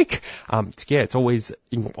this week. It's always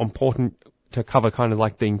important to cover kind of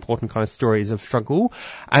like the important kind of stories of struggle,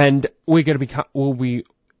 and we'll be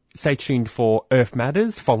stay tuned for Earth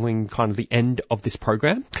Matters following kind of the end of this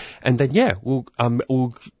program, and then we'll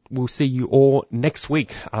see you all next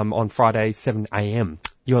week on Friday 7 a.m.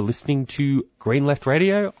 You're listening to Green Left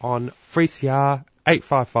Radio on 3CR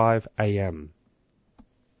 855 AM.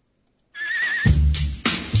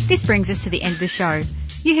 This brings us to the end of the show.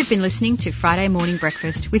 You have been listening to Friday Morning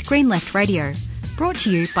Breakfast with Green Left Radio, brought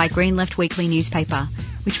to you by Green Left Weekly newspaper,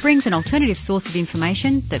 which brings an alternative source of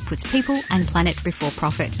information that puts people and planet before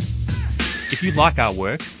profit. If you like our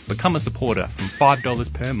work, become a supporter from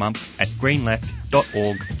 $5 per month at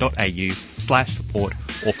greenleft.org.au/support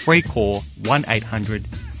or free call 1800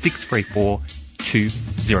 634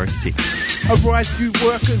 206. Arise, you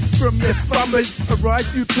workers from your slumbers.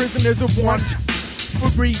 Arise, you prisoners of want. For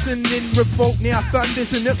reason in revolt now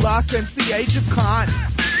thunders, and at last ends the age of Khan.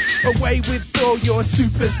 Away with all your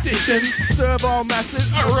superstitions. Servile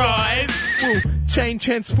masses, arise. We'll change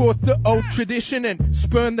henceforth the old tradition and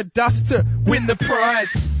spurn the dust to win the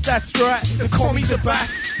prize. That's right, the commies are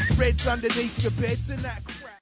back. Reds underneath your beds and that crap.